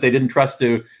stuff that they didn't trust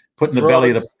to put in the belly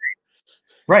of the plane.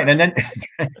 Right. And then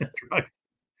drugs.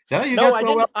 Is that how you got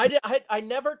to I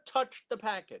never touched the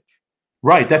package.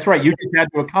 Right. That's right. You just had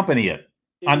to accompany it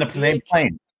on the same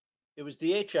plane. It was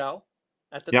DHL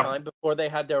at the time before they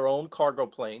had their own cargo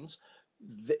planes.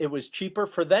 It was cheaper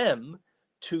for them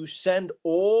to send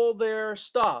all their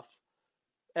stuff,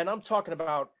 and I'm talking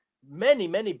about many,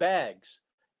 many bags,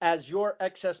 as your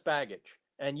excess baggage.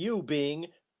 And you being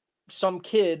some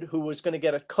kid who was going to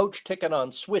get a coach ticket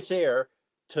on Swiss Air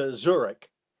to Zurich.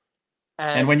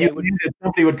 And when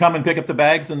somebody would come and pick up the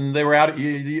bags and they were out,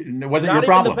 it wasn't your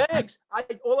problem. Not even the bags.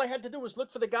 All I had to do was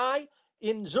look for the guy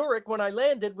in Zurich when I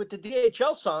landed with the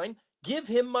DHL sign, give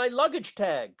him my luggage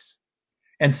tags.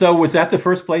 And so was that the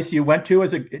first place you went to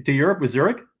to Europe, was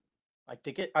Zurich? I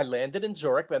think I landed in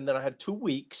Zurich, and then I had 2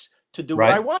 weeks to do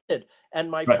what I wanted. And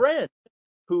my friend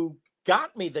who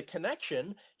got me the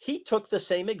connection, he took the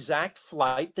same exact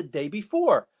flight the day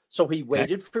before. So he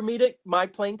waited for my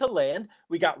plane to land.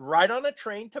 We got right on a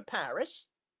train to Paris.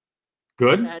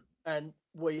 Good. And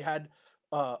we had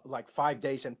like 5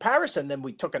 days in Paris, and then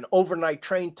we took an overnight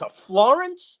train to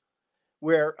Florence,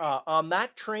 where on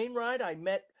that train ride, I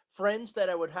met friends that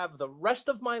I would have the rest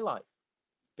of my life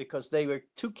because they were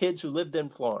 2 kids who lived in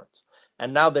Florence,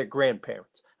 and now they're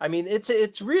grandparents. I mean,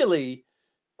 it's really,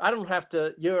 I don't have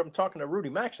to, I'm talking to Rudy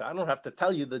Maxa. I don't have to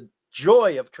tell you the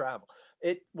joy of travel.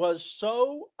 It was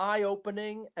so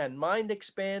eye-opening and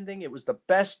mind-expanding. It was the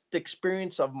best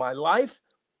experience of my life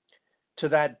to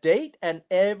that date. And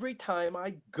every time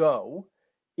I go,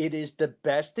 it is the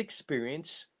best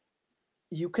experience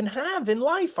you can have in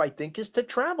life, I think, is to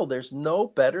travel. There's no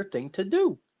better thing to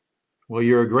do. Well,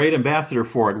 you're a great ambassador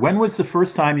for it. When was the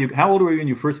first time how old were you when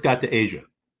you first got to Asia?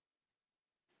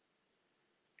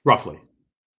 Roughly.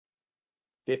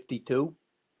 52.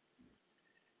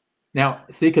 Now,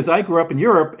 see, because I grew up in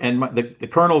Europe, and the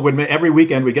colonel would, every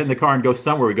weekend we'd get in the car and go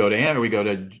somewhere. We go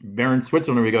to Bern,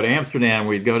 Switzerland. We go to Amsterdam.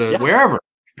 We'd go to wherever,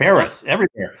 Paris,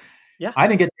 everywhere. Yeah. I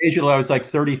didn't get to Asia till I was like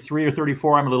 33 or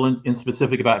 34. I'm a little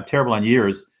inspecific about, terrible on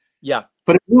years. Yeah.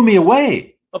 But it blew me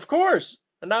away. Of course.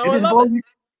 And now I love it.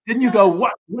 Didn't you go,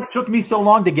 what took me so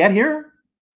long to get here?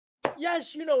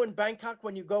 Yes. In Bangkok,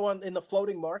 when you go in the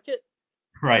floating market.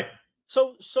 Right.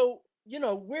 So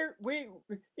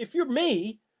if you're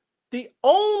me, the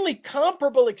only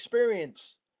comparable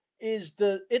experience is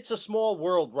the It's a Small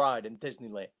World ride in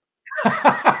Disneyland.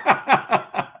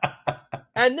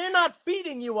 And they're not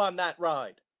feeding you on that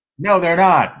ride. No, they're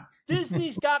not.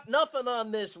 Disney's got nothing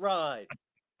on this ride.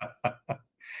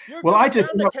 You're well, going down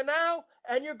the canal,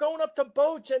 and you're going up to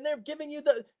boats, and they're giving you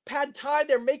the pad thai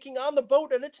they're making on the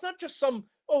boat. And it's not just some,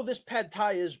 this pad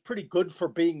thai is pretty good for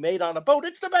being made on a boat.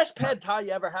 It's the best pad thai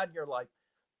you ever had in your life.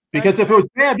 Because if it was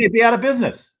bad, they'd be out of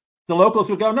business. The locals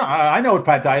would go, no, I know what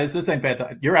pad thai is. This ain't pad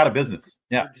thai. You're out of business.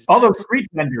 Yeah. Exactly. All those street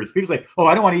vendors, people say,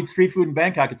 I don't want to eat street food in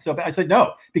Bangkok. It's so bad. I said,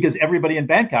 no, because everybody in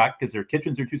Bangkok, because their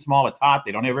kitchens are too small, it's hot,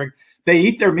 they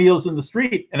eat their meals in the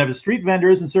street. And if a street vendor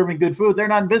isn't serving good food, they're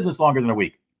not in business longer than a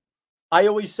week. I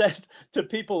always said to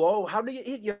people, how do you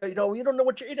eat? You don't know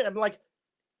what you're eating. I'm like,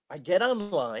 I get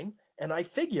online and I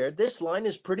figure this line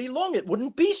is pretty long. It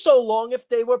wouldn't be so long if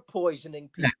they were poisoning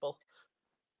people.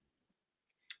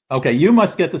 Okay, you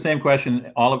must get the same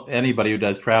question, anybody who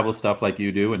does travel stuff like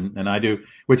you do and I do,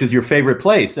 which is your favorite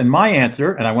place. And my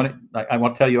answer, and I want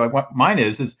to tell you what mine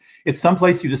is it's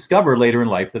someplace you discover later in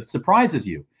life that surprises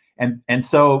you. And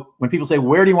so when people say,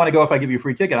 where do you want to go if I give you a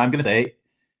free ticket? I'm going to say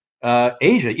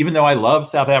Asia, even though I love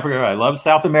South Africa, I love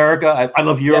South America, I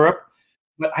love Europe,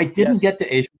 but I didn't get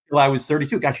to Asia until I was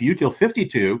 32. Gosh, you till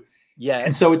 52. Yes.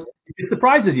 And so it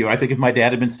surprises you. I think if my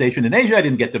dad had been stationed in Asia, I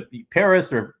didn't get to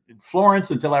Paris or Florence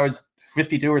until I was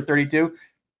 52 or 32.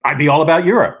 I'd be all about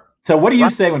Europe. So what do you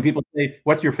say when people say,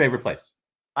 what's your favorite place?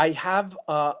 I have,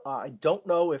 I don't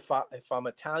know if I'm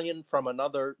Italian from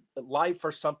another life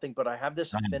or something, but I have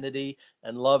this affinity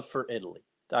and love for Italy.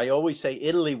 I always say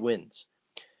Italy wins.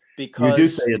 because you do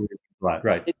say Italy a lot,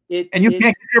 right? And you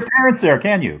can't get your parents there,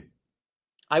 can you?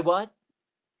 I what?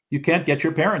 You can't get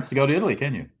your parents to go to Italy,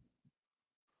 can you?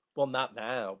 Well, not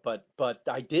now, but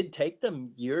I did take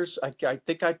them years. I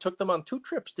think I took them on 2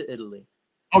 trips to Italy.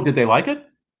 Oh, did they like it?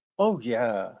 Oh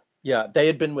yeah, yeah. They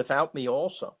had been without me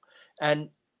also, and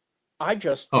I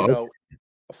just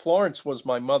Florence was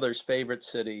my mother's favorite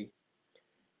city,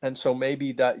 and so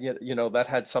maybe that that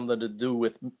had something to do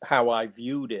with how I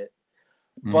viewed it.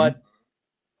 Mm-hmm. But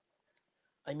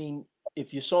I mean,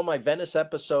 if you saw my Venice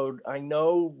episode, I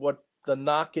know what the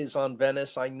knock is on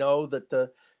Venice. I know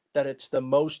that it's the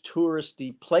most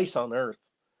touristy place on earth.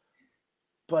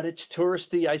 But it's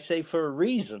touristy, I say, for a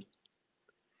reason.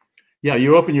 Yeah,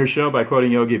 you open your show by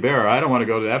quoting Yogi Berra. I don't want to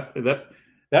go to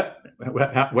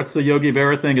that. What's the Yogi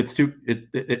Berra thing? It's too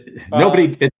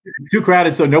it's too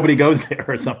crowded, so nobody goes there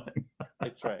or something.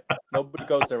 That's right. Nobody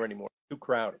goes there anymore. Too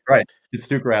crowded. Right. It's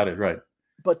too crowded. Right.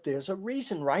 But there's a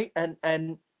reason, right?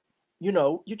 And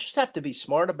you just have to be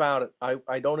smart about it.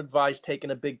 I don't advise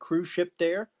taking a big cruise ship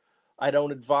there. I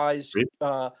don't advise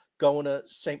going to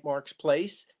St. Mark's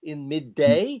Place in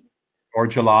midday or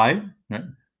July. Right?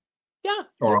 Yeah,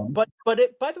 but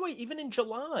by the way, even in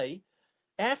July,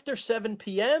 after 7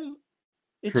 p.m.,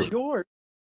 it's yours.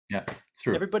 Yeah, it's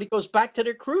true. Everybody goes back to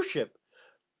their cruise ship.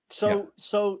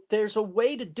 So there's a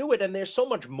way to do it, and there's so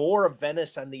much more of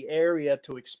Venice and the area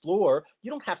to explore. You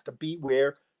don't have to be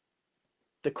where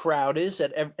the crowd is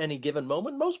at any given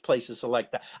moment. Most places are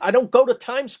like that. I don't go to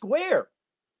Times Square,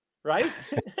 right?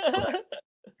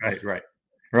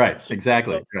 Right.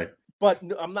 Exactly. Right. But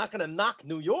I'm not going to knock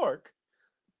New York.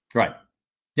 Right.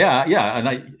 Yeah.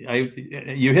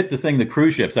 And you hit the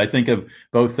cruise ships. I think of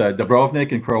both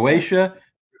Dubrovnik and Croatia.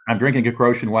 I'm drinking a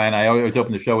Croatian wine. I always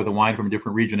open the show with a wine from a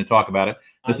different region and talk about it.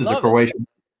 This is a Croatian.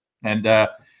 And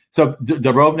so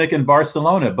Dubrovnik and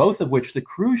Barcelona, both of which the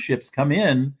cruise ships come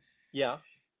in. Yeah.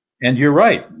 And you're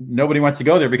right. Nobody wants to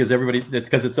go there because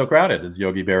it's so crowded, as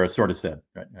Yogi Berra sort of said.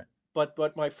 Right. But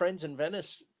what my friends in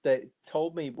Venice, they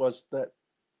told me was that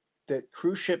the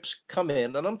cruise ships come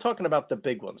in, and I'm talking about the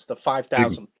big ones, the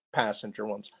 5,000 passenger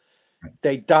ones. Right.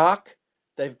 They dock,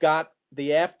 they've got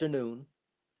the afternoon,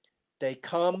 they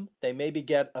come, they maybe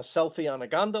get a selfie on a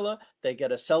gondola, they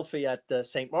get a selfie at the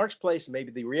St. Mark's Place,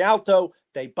 maybe the Rialto,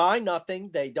 they buy nothing,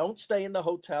 they don't stay in the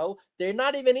hotel, they're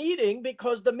not even eating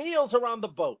because the meals are on the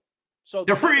boat. So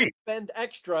they're free. Spend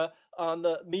extra on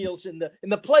the meals in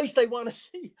the place they want to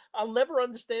see. I'll never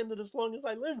understand it as long as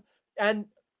I live. And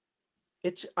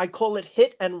I call it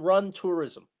hit and run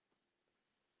tourism.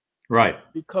 Right.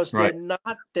 Because they're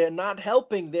not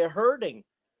helping, they're hurting.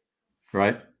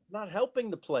 Right. Not helping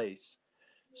the place.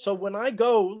 So when I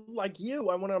go, like you,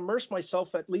 I want to immerse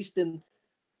myself at least in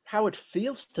how it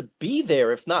feels to be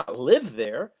there, if not live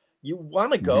there. You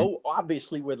want to go,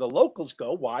 obviously, where the locals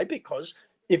go. Why? Because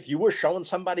if you were showing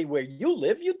somebody where you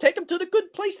live, you take them to the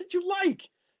good place that you like.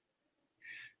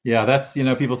 Yeah, that's,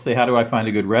 people say, how do I find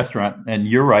a good restaurant? And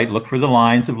you're right, look for the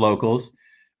lines of locals.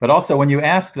 But also when you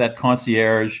ask that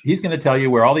concierge, he's going to tell you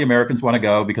where all the Americans want to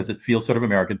go because it feels sort of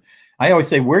American. I always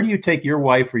say, where do you take your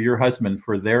wife or your husband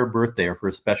for their birthday or for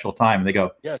a special time? And they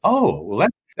go, yes. Oh, well,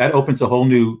 that opens a whole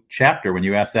new chapter when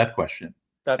you ask that question.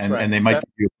 That's right. And they might give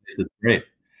you a place that's great.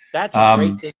 That's a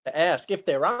great thing to ask if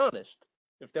they're honest,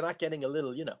 if they're not getting a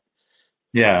little,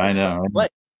 Yeah, I know.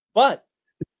 But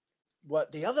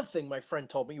what the other thing my friend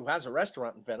told me, who has a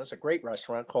restaurant in Venice, a great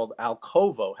restaurant called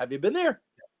Alcovo. Have you been there?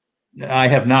 I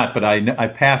have not, but I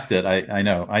passed it. I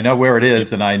know where it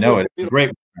is, and I know it. It's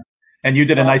great. And you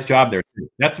did a nice job there too.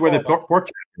 That's where the pork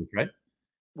chop is, right?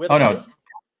 No,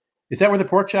 is that where the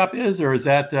pork chop is, or is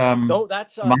that? No,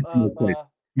 that's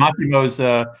Massimo's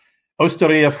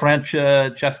Osteria French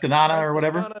Cescanana or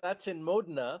whatever. That's in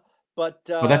Modena, but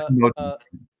that's in Modena.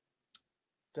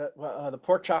 The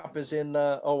pork chop is in.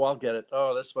 I'll get it.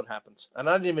 Oh, this is what happens. And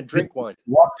I didn't even drink wine.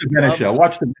 Watch the Venice show.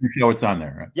 Watch the Venice show. It's on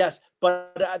there. Right? Yes,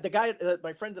 but the guy,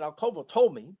 my friend at Alcovo,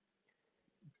 told me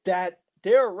that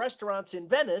there are restaurants in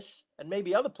Venice and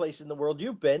maybe other places in the world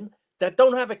you've been that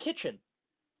don't have a kitchen.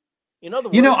 In other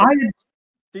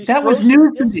words, that was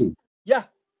new to me. Yeah,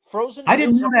 frozen. I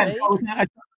didn't know that.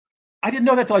 I didn't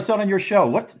know that till I saw it on your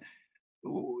show.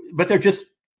 But they're just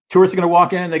tourists are going to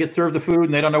walk in and they get served the food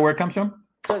and they don't know where it comes from.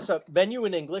 So it's a menu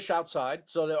in English outside.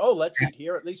 So let's eat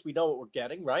here. At least we know what we're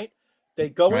getting, right? They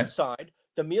go inside.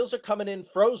 The meals are coming in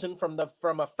frozen from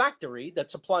a factory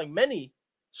that's supplying many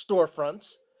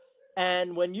storefronts.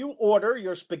 And when you order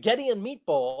your spaghetti and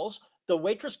meatballs, the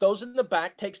waitress goes in the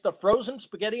back, takes the frozen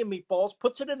spaghetti and meatballs,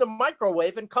 puts it in the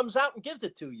microwave, and comes out and gives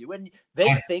it to you. And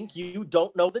they think you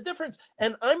don't know the difference.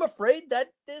 And I'm afraid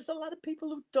that there's a lot of people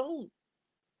who don't.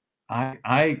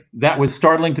 that was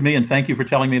startling to me, and thank you for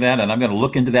telling me that. And I'm going to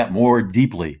look into that more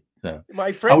deeply. So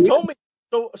my friend told me.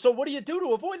 So what do you do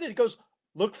to avoid it? He goes,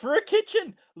 look for a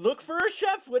kitchen, look for a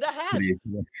chef with a hat. You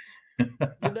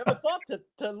never thought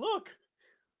to look.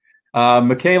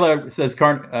 Michaela says,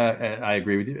 I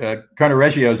agree with you.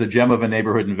 Carnereggio is a gem of a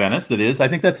neighborhood in Venice. It is. I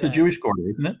think that's the Jewish quarter,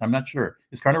 isn't it? I'm not sure.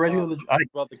 Is Carnereggio the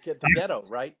ghetto,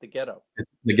 right? The ghetto.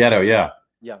 The ghetto, yeah.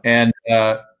 Yeah. And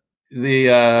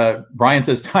Brian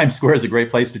says Times Square is a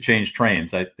great place to change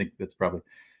trains. I think that's probably.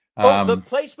 The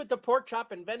place with the pork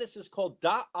chop in Venice is called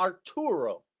Da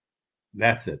Arturo.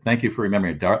 That's it. Thank you for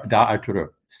remembering Da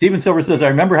Arturo. Stephen Silver says, I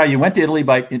remember how you went to Italy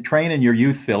by train in your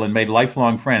youth, Phil, and made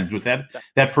lifelong friends. Was that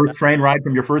first train ride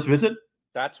from your first visit?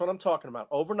 That's what I'm talking about.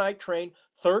 Overnight train,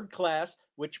 third class,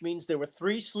 which means there were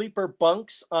 3 sleeper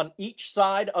bunks on each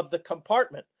side of the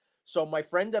compartment. So my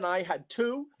friend and I had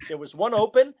 2. There was one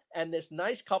open, and this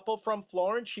nice couple from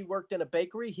Florence, she worked in a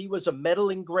bakery. He was a metal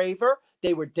engraver.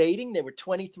 They were dating. They were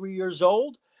 23 years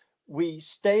old. We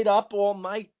stayed up all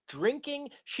night drinking.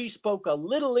 She spoke a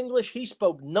little English. He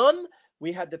spoke none.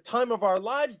 We had the time of our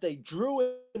lives. They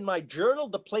drew in my journal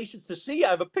the places to see.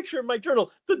 I have a picture in my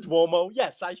journal. The Duomo.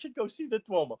 Yes, I should go see the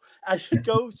Duomo. I should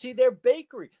go see their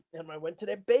bakery. And I went to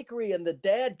their bakery, and the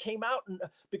dad came out, and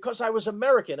because I was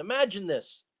American. Imagine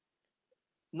this.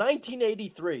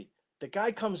 1983. The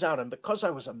guy comes out, and because I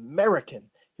was American,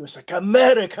 he was like,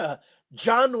 America,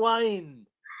 John Wayne.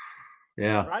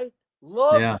 Yeah. Right?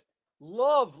 Love.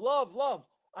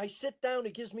 I sit down.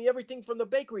 He gives me everything from the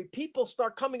bakery. People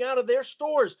start coming out of their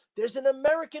stores. There's an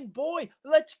American boy.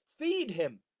 Let's feed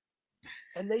him.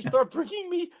 And they start bringing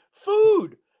me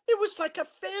food. It was like a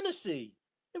fantasy.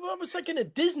 It was like in a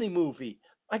Disney movie.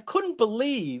 I couldn't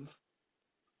believe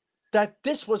that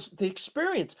this was the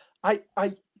experience.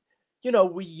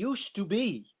 We used to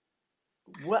be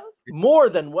more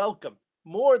than welcome.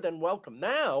 More than welcome.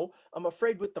 Now, I'm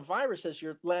afraid with the virus, as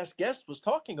your last guest was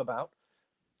talking about,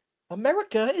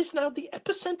 America is now the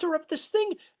epicenter of this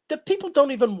thing. The people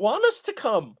don't even want us to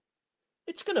come.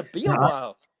 It's going to be a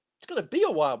while. It's going to be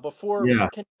a while before we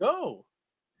can go.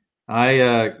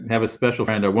 I have a special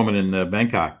friend, a woman in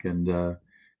Bangkok, and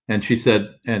she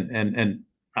said, and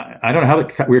I don't know how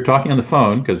we were talking on the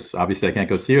phone because obviously I can't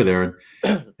go see her there,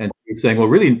 and she was saying, well,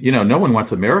 really, no one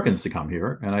wants Americans to come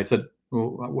here, and I said,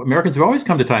 well, Americans have always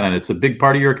come to Thailand. It's a big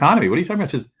part of your economy. What are you talking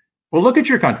about? She says, well, look at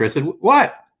your country. I said,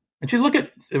 what? And she look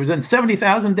at it was in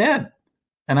 70,000 dead.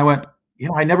 And I went,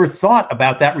 I never thought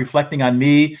about that reflecting on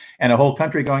me and a whole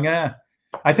country going, I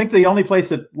think the only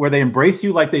place where they embrace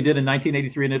you like they did in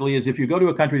 1983 in Italy is if you go to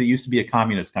a country that used to be a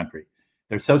communist country.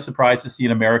 They're so surprised to see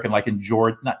an American like in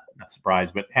Georgia, not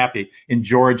surprised, but happy in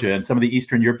Georgia and some of the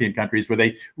Eastern European countries where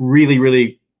they really,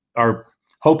 really are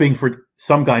hoping for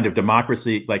some kind of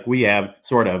democracy like we have,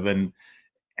 sort of, and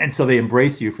so they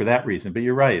embrace you for that reason. But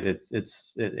you're right.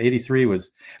 It's 83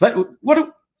 was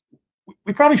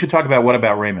we probably should talk about What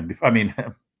About Raymond. I mean,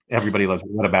 everybody loves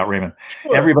What About Raymond.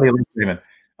 Sure. Everybody loves Raymond.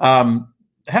 How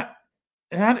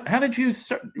did you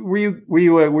start? Were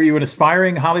you an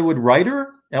aspiring Hollywood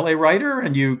writer, LA writer,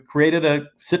 and you created a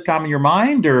sitcom in your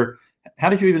mind, or how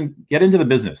did you even get into the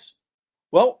business?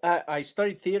 Well, I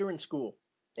studied theater in school.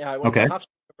 I went to Hofstra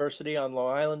University on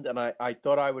Long Island, and I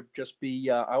thought I would just be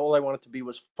all I wanted to be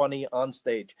was funny on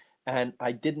stage. And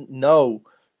I didn't know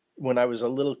when I was a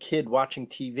little kid watching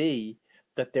TV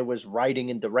that there was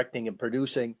writing and directing and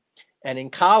producing. And in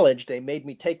college, they made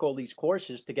me take all these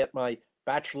courses to get my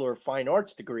Bachelor of Fine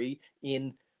Arts degree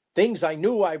in things I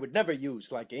knew I would never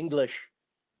use, like English.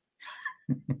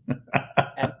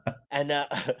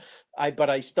 But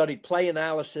I studied play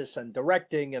analysis and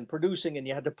directing and producing, and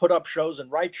you had to put up shows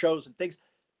and write shows and things.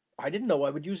 I didn't know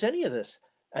I would use any of this.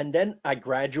 And then I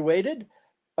graduated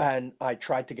and I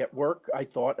tried to get work, I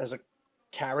thought, as a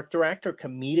character actor,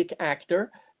 comedic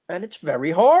actor. And it's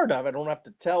very hard. I don't have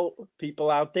to tell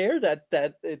people out there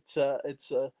that it's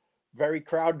a very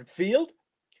crowded field.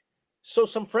 So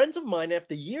some friends of mine,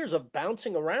 after years of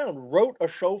bouncing around, wrote a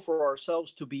show for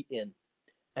ourselves to be in.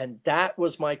 And that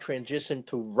was my transition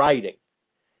to writing.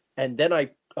 And then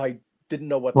I didn't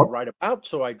know what to write about,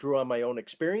 so I drew on my own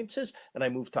experiences, and I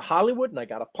moved to Hollywood, and I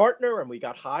got a partner, and we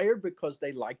got hired because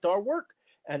they liked our work.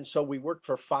 And so we worked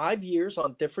for 5 years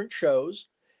on different shows.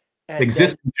 And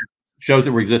shows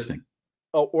that were existing.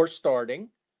 Or starting.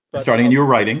 But, and you were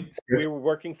writing. We were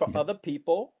working for other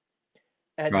people.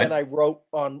 And then I wrote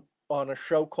on a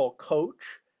show called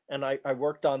Coach, and I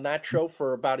worked on that show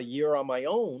for about a year on my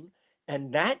own.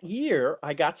 And that year,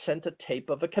 I got sent a tape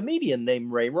of a comedian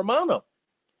named Ray Romano.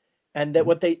 And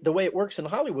that the way it works in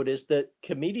Hollywood is that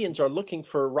comedians are looking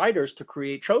for writers to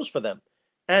create shows for them.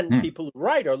 And people who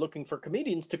write are looking for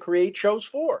comedians to create shows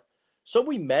for. So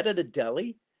we met at a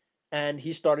deli, and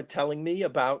he started telling me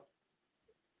about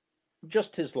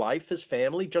just his life, his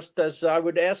family, just as I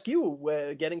would ask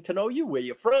you, getting to know you, where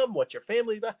you're from, what's your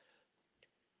family about.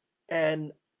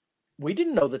 And we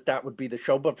didn't know that that would be the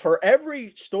show, but for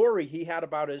every story he had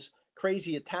about his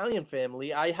crazy Italian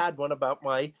family, I had one about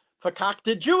my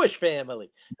fakakta Jewish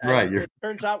family. Right. It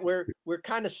turns out we're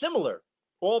kind of similar.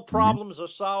 All problems are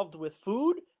solved with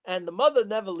food, and the mother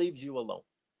never leaves you alone.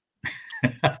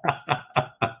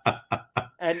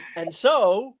 and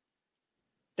so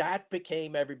that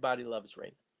became Everybody Loves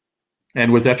Raymond.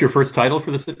 And was that your first title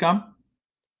for the sitcom?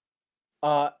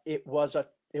 It was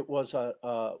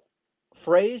a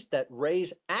phrase that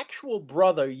Ray's actual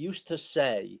brother used to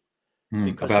say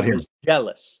because he was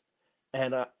jealous.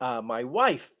 And my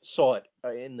wife saw it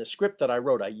in the script that I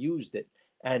wrote. I used it,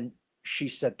 and she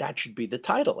said that should be the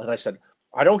title. And I said,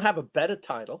 I don't have a better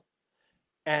title.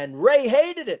 And Ray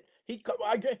hated it.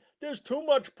 There's too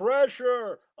much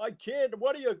pressure. I can't.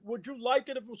 Would you like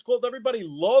it if it was called Everybody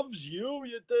Loves You?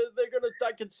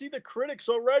 I can see the critics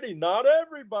already. Not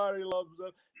everybody loves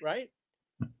it, right?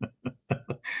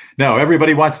 No,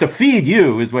 Everybody Wants to Feed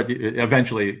You is what it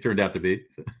eventually turned out to be.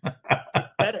 It's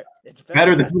better. It's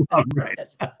better than love, right?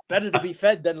 It's better to be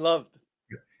fed than loved.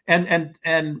 And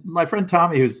my friend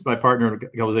Tommy, who's my partner in a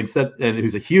couple of things, said, and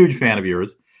who's a huge fan of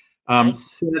yours,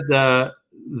 said that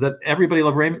Everybody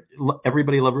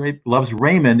Loves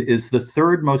Raymond is the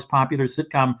third most popular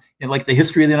sitcom in like the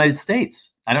history of the United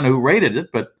States. I don't know who rated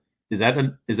it, but is that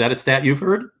a stat you've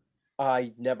heard?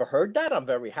 I never heard that. I'm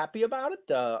very happy about it.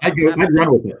 I'd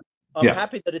run with it. I'm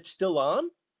happy that it's still on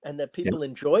and that people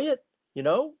enjoy it. You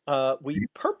know, we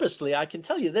purposely, I can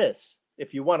tell you this,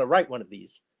 if you want to write one of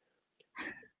these.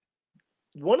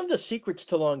 One of the secrets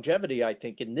to longevity, I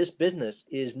think, in this business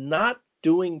is not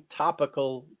doing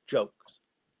topical jokes.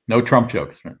 No Trump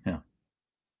jokes, right? Yeah.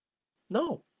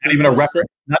 No. Not even a reference.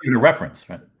 Not even a reference,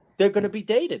 right? They're going to be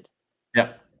dated.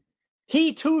 Yeah.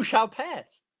 He too shall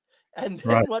pass. And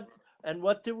then right.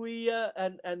 what do we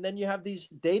and then you have these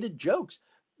dated jokes.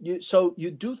 So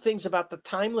you do things about the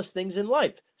timeless things in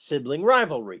life. Sibling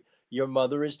rivalry. Your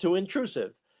mother is too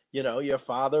intrusive. You know, your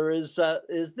father is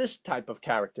this type of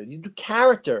character. You do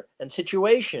character and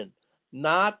situation,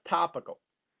 not topical.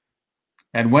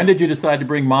 And when did you decide to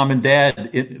bring mom and dad,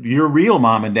 your real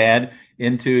mom and dad,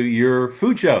 into your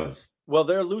food shows? Well,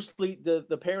 they're loosely,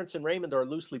 the parents in Raymond are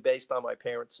loosely based on my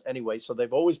parents anyway, so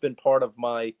they've always been part of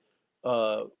my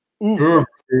oeuvre.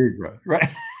 Right.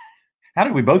 How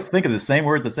did we both think of the same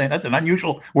word at the same? That's an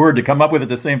unusual word to come up with at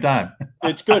the same time.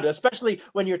 It's good, especially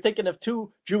when you're thinking of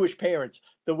two Jewish parents.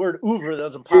 The word oeuvre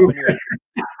doesn't pop in your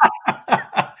head.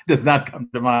 Does not come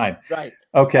to mind. Right.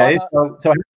 Okay.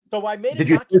 So I made did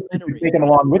a documentary. Did you take them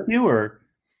along with you, or?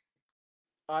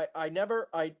 I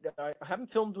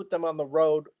haven't filmed with them on the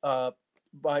road,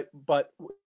 but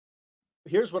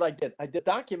here's what I did. I did a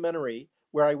documentary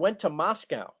where I went to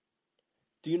Moscow.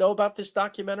 Do you know about this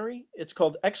documentary? It's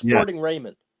called Exporting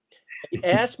Raymond.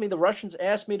 The Russians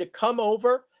asked me to come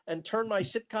over and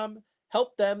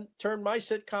help them turn my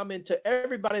sitcom into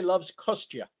Everybody Loves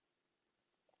Kostya.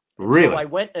 Really? So I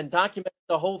went and documented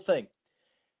the whole thing.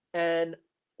 And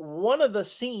one of the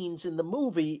scenes in the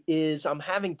movie is I'm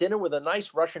having dinner with a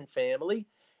nice Russian family,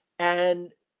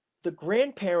 and the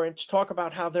grandparents talk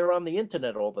about how they're on the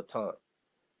internet all the time.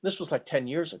 This was like 10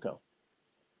 years ago.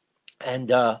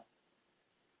 And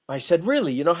I said,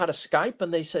 really, you know how to Skype?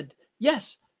 And they said,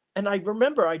 yes. And I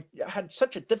remember I had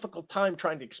such a difficult time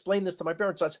trying to explain this to my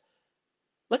parents. I said,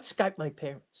 let's Skype my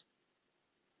parents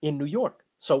in New York.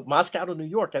 So Moscow to New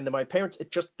York. And then my parents,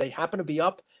 they happen to be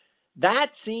up.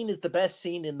 That scene is the best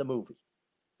scene in the movie.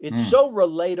 It's so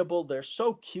relatable. They're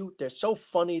so cute. They're so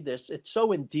funny. It's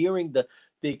so endearing. The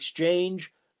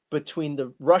exchange between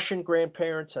the Russian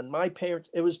grandparents and my parents,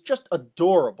 it was just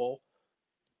adorable.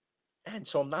 And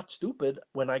so I'm not stupid.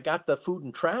 When I got the food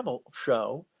and travel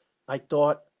show, I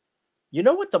thought, you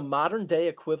know what the modern day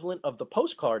equivalent of the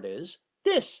postcard is?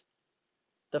 This.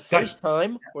 The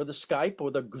FaceTime or the Skype or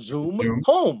the Zoom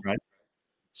home. Right.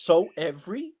 So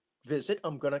every visit,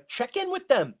 I'm going to check in with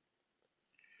them.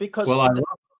 Because sorry.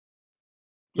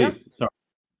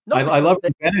 No, I love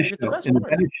the Venice show.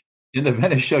 In the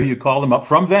Venice show, you call them up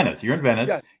from Venice. You're in Venice.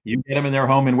 Yeah. You get them in their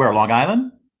home in where? Long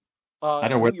Island? I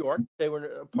don't know New York. They were in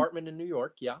an apartment in New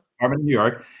York. Yeah. Apartment in New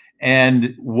York.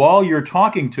 And while you're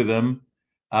talking to them,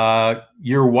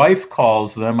 your wife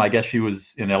calls them. I guess she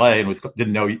was in LA and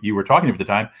didn't know you were talking to them at the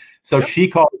time. So she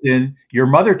calls in. Your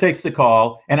mother takes the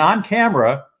call and on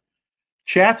camera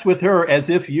chats with her as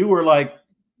if you were like,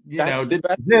 did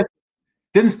this.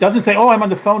 doesn't say, "Oh, I'm on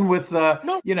the phone with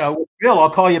No. you know, Bill. I'll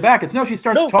call you back." It's no. She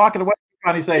starts No. talking away.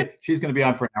 And he say, "She's going to be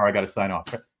on for an hour. I got to sign off."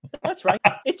 That's right.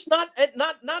 It's not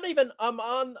even I'm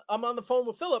on the phone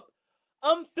with Philip.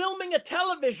 I'm filming a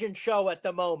television show at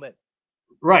the moment.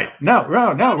 Right. No.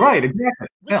 Right. Exactly.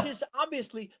 Which is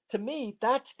obviously, to me,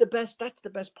 that's the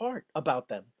best part about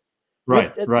them.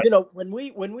 Right. Right. You know, when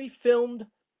we filmed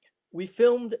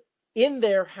in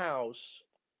their house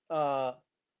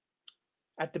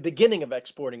at the beginning of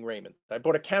Exporting Raymond. I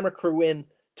brought a camera crew in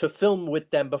to film with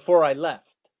them before I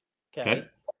left. Okay.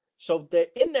 So they're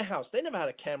in their house. They never had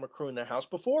a camera crew in their house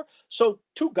before. So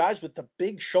two guys with the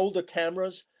big shoulder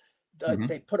cameras.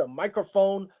 They put a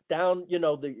microphone down, you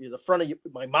know, the front of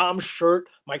my mom's shirt.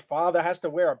 My father has to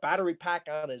wear a battery pack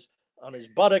on his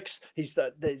buttocks. He's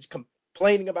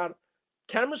complaining about it.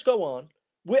 Cameras go on.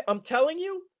 I'm telling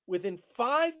you, within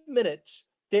 5 minutes,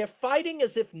 they're fighting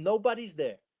as if nobody's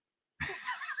there.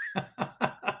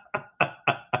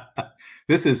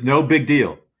 This is no big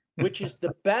deal. Which is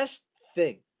the best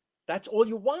thing. That's all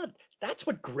you want. That's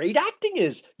what great acting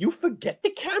is. You forget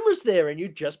the camera's there and you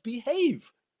just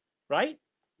behave, right?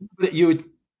 But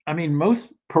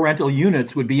most parental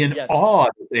units would be in awe.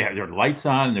 They have their lights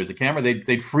on and there's a camera.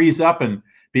 They'd freeze up and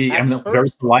be very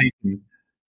polite.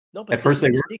 No, but at first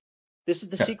this is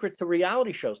the secret to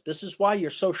reality shows. This is why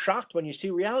you're so shocked when you see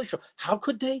reality show. How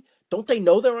could they? Don't they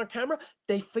know they're on camera?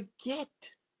 They forget.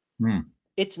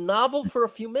 It's novel for a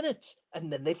few minutes,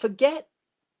 and then they forget.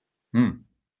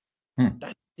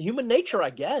 That's human nature, I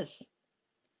guess.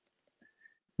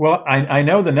 Well, I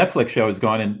know the Netflix show has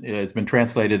gone and has been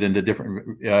translated into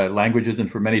different languages and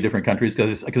for many different countries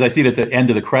because I see it at the end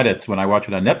of the credits when I watch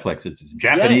it on Netflix. It's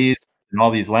Japanese and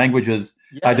all these languages.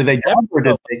 Did they dub or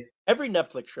did they? Every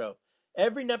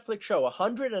Netflix show,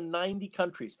 190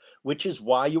 countries, which is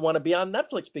why you want to be on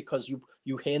Netflix, because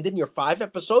you hand in your 5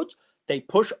 episodes, they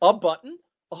push a button,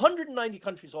 190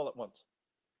 countries all at once.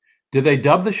 Do they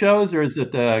dub the shows or is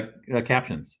it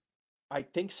captions? I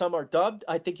think some are dubbed.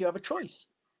 I think you have a choice.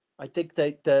 I think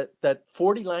that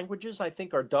 40 languages, I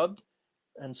think, are dubbed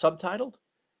and subtitled,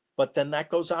 but then that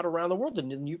goes out around the world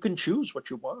and then you can choose what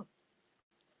you want.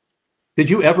 Did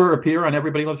you ever appear on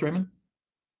Everybody Loves Raymond?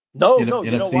 No. You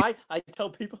know why? I tell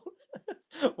people,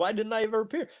 why didn't I ever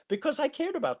appear? Because I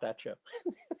cared about that show.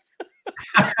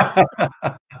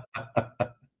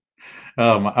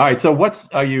 All right. So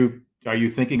are you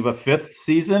thinking of a 5th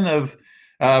season of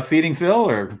Feeding Phil,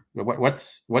 or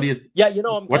what do you? Yeah,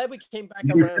 I'm glad we came back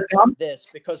around to this,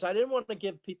 because I didn't want to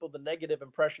give people the negative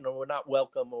impression or we're not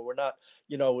welcome or we're not,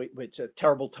 it's a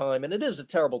terrible time, and it is a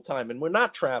terrible time, and we're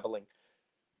not traveling.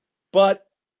 But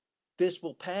this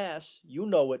will pass.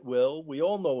 It will. We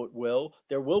all know it will.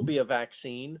 There will be a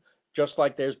vaccine, just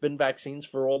like there's been vaccines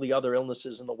for all the other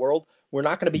illnesses in the world. We're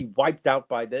not going to be wiped out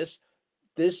by this.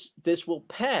 This will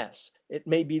pass. It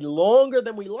may be longer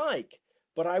than we like,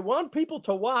 but I want people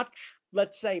to watch,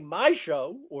 let's say, my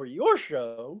show or your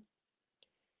show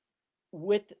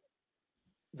with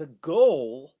the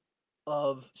goal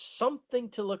of something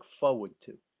to look forward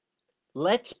to.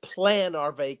 Let's plan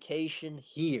our vacation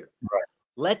here. Right.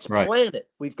 Let's plan it.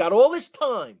 We've got all this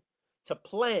time to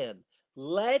plan.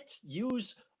 Let's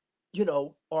use,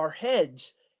 our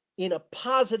heads in a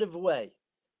positive way.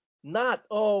 Not,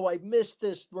 oh, I missed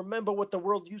this. Remember what the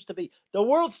world used to be. The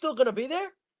world's still going to be there.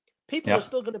 People are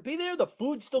still going to be there. The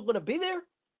food's still going to be there.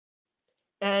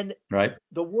 And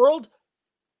the world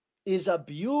is a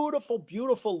beautiful,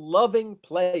 beautiful, loving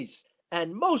place.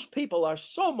 And most people are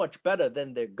so much better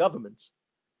than their governments.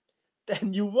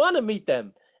 And you want to meet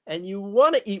them. And you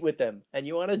want to eat with them. And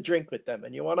you want to drink with them.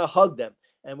 And you want to hug them.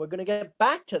 And we're going to get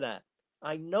back to that.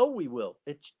 I know we will.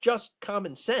 It's just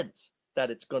common sense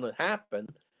that it's going to happen.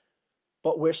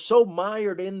 But we're so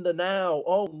mired in the now.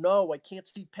 Oh, no, I can't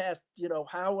see past,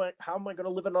 how am I going to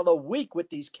live another week with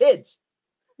these kids?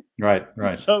 Right.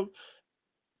 So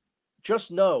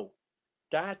just know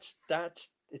it's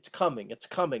coming. It's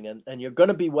coming. And you're going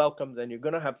to be welcomed and you're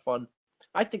going to have fun.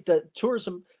 I think that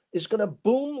tourism is going to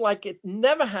boom like it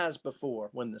never has before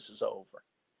when this is over.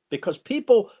 Because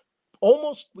people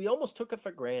we almost took it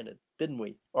for granted, didn't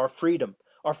we? Our freedom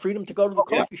to go to the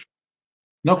coffee shop.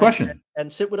 No question.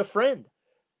 And sit with a friend.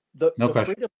 The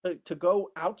freedom to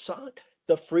go outside,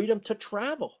 the freedom to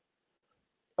travel.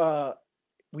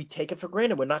 We take it for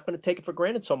granted. We're not going to take it for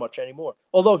granted so much anymore.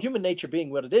 Although human nature being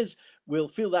what it is, we'll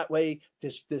feel that way,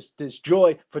 this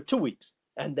joy for 2 weeks,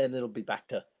 and then it'll be back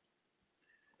to.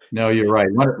 No, you're right.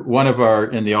 One of our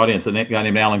in the audience, a guy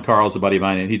named Alan Carl's a buddy of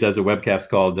mine, and he does a webcast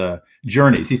called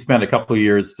Journeys. He spent a couple of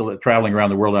years traveling around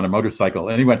the world on a motorcycle,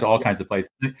 and he went to all kinds of places.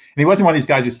 And he wasn't one of these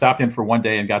guys who stopped in for one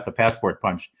day and got the passport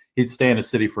punched. he'd stay in a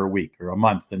city for a week or a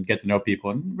month and get to know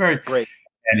people. And very great.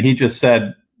 And he just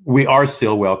said, we are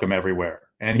still welcome everywhere.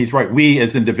 And he's right. We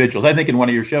as individuals, I think in one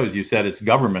of your shows, you said it's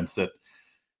governments that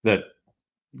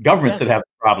have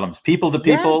problems, people to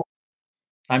people.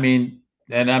 I mean,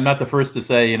 and I'm not the first to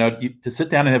say, to sit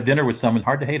down and have dinner with someone,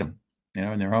 hard to hate them,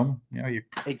 in their home.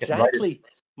 Exactly.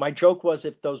 My joke was,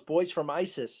 if those boys from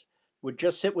ISIS would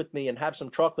just sit with me and have some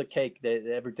chocolate cake,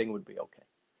 everything would be okay.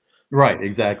 Right.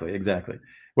 Exactly.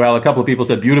 Well, a couple of people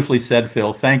said, beautifully said,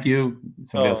 Phil. Thank you.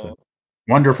 Somebody else said,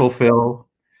 wonderful, Phil.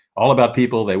 All about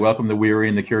people. They welcome the weary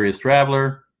and the curious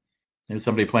traveler. There's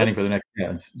somebody planning for the next.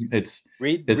 Yeah, it's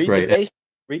great.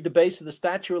 Read the base of the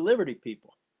Statue of Liberty,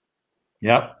 people.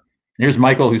 Yep. Here's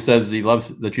Michael, who says he loves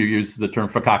that you use the term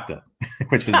fakakta,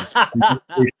 which is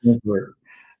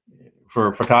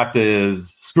for fakakta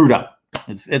is screwed up.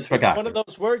 It's fakakta. It's one of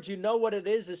those words, you know what it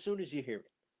is as soon as you hear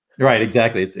it. Right,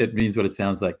 exactly. It means what it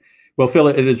sounds like. Well, Phil,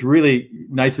 it is really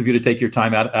nice of you to take your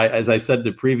time out. As I said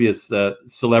to previous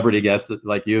celebrity guests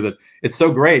like you, that it's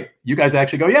so great. You guys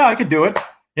actually go, yeah, I could do it.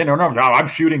 No, I'm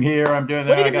shooting here. I'm doing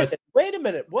that. Wait a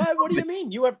minute. What do you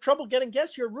mean? You have trouble getting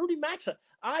guests? You're Rudy Maxa.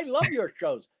 I love your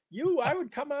shows. I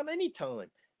would come on anytime.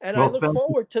 And I look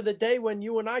forward to the day when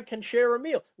you and I can share a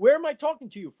meal. Where am I talking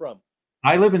to you from?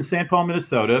 I live in St. Paul,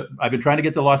 Minnesota. I've been trying to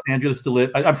get to Los Angeles to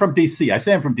live. I'm from D.C. I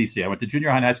say I'm from D.C. I went to junior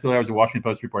high and high school. I was a Washington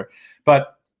Post reporter,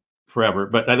 but forever.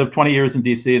 But I lived 20 years in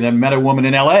D.C. and then met a woman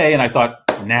in L.A. And I thought,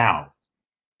 now.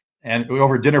 And we were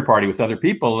over a dinner party with other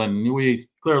people, and we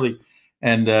clearly,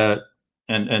 and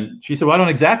she said, well, I don't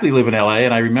exactly live in L.A.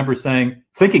 And I remember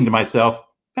thinking to myself,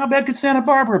 how bad could Santa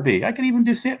Barbara be? I could even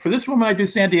do for this woman, I do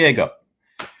San Diego.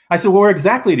 I said, well, where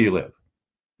exactly do you live?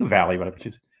 The Valley, whatever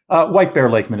she said. White Bear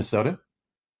Lake, Minnesota.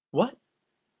 What?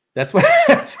 That's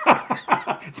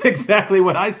exactly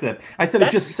what I said. I said,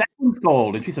 it just sounds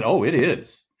cold. And she said, oh, it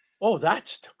is. Oh,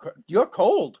 you're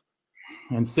cold.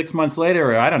 And 6 months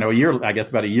later, I don't know,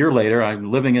 about a year later, I'm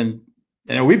living in,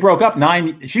 we broke up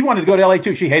she wanted to go to LA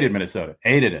too. She hated Minnesota,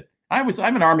 hated it.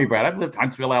 I'm an Army brat. I've lived in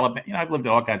Huntsville, Alabama. I've lived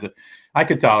in all kinds of, I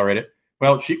could tolerate it.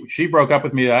 Well, she broke up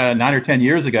with me 9 or 10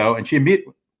 years ago, and she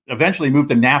eventually moved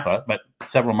to Napa, but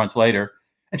several months later.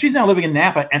 And she's now living in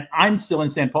Napa, and I'm still in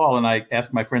St. Paul. And I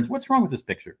asked my friends, what's wrong with this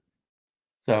picture?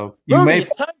 So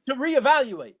it's time to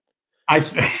reevaluate.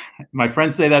 My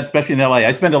friends say that, especially in LA.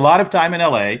 I spend a lot of time in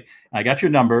LA. I got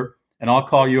your number, and I'll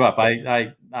call you up.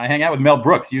 I hang out with Mel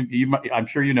Brooks. I'm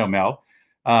sure you know Mel.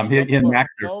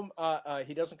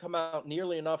 He doesn't come out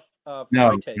nearly enough for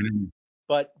my tape,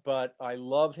 but I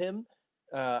love him.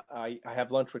 I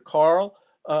have lunch with Carl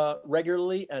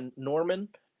regularly, and Norman.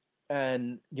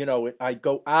 And, I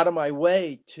go out of my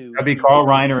way to... That'd be Carl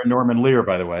Reiner and Norman Lear,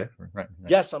 by the way. Right.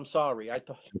 Yes, I'm sorry. I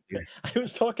thought I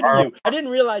was talking to you. I didn't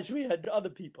realize we had other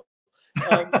people.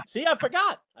 See, I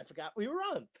forgot we were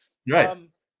on. Right.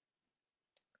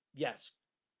 Yes.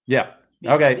 Yeah.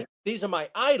 Okay. These are my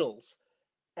idols.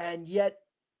 And yet,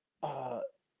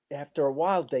 after a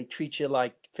while, they treat you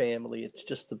like family. It's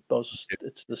just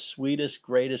it's the sweetest,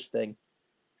 greatest thing.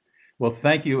 Well,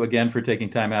 thank you again for taking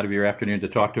time out of your afternoon to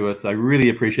talk to us. I really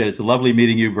appreciate it. It's lovely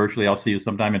meeting you virtually. I'll see you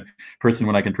sometime in person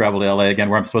when I can travel to LA again,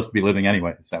 where I'm supposed to be living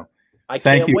anyway. So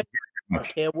thank you. I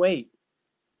can't wait.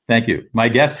 Thank you. My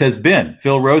guest has been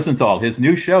Phil Rosenthal. His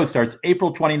new show starts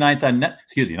April 29th on not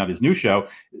his new show,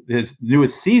 his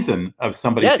newest season of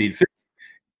Somebody Feed Phil.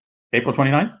 April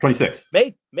 29th? 26th.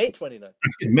 May 29th.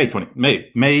 Excuse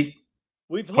me, May.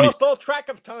 We've lost all track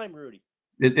of time, Rudy.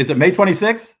 Is it May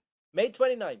 26th? May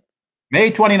 29th. May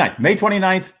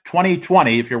 29th,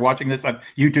 2020, if you're watching this on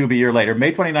YouTube a year later.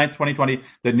 May 29th, 2020,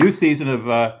 the new season of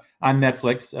on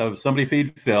Netflix of Somebody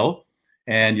Feed Phil.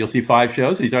 And you'll see 5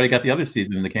 shows. He's already got the other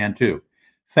season in the can, too.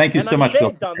 Thank you so much, Phil. I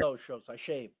shaved on those shows. I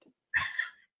shaved.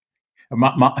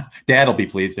 Dad will be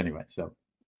pleased anyway. So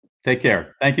take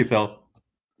care. Thank you, Phil.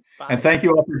 Bye. And thank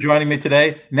you all for joining me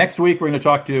today. Next week, we're going to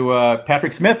talk to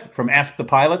Patrick Smith from Ask the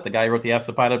Pilot, the guy who wrote the Ask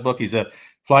the Pilot book. He's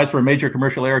flies for a major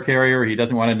commercial air carrier. He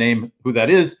doesn't want to name who that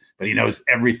is, but he knows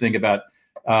everything about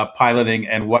piloting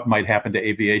and what might happen to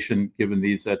aviation given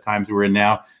these times we're in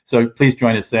now. So please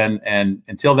join us then. And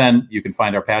until then, you can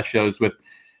find our past shows with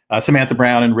Samantha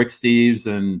Brown and Rick Steves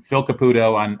and Phil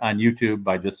Caputo on YouTube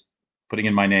by just putting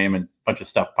in my name, and a bunch of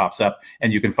stuff pops up.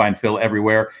 And you can find Phil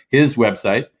everywhere. His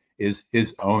website is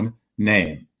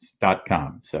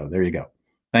hisownname.com. So there you go.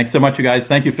 Thanks so much, you guys.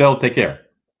 Thank you, Phil. Take care.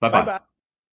 Bye-bye. Bye-bye.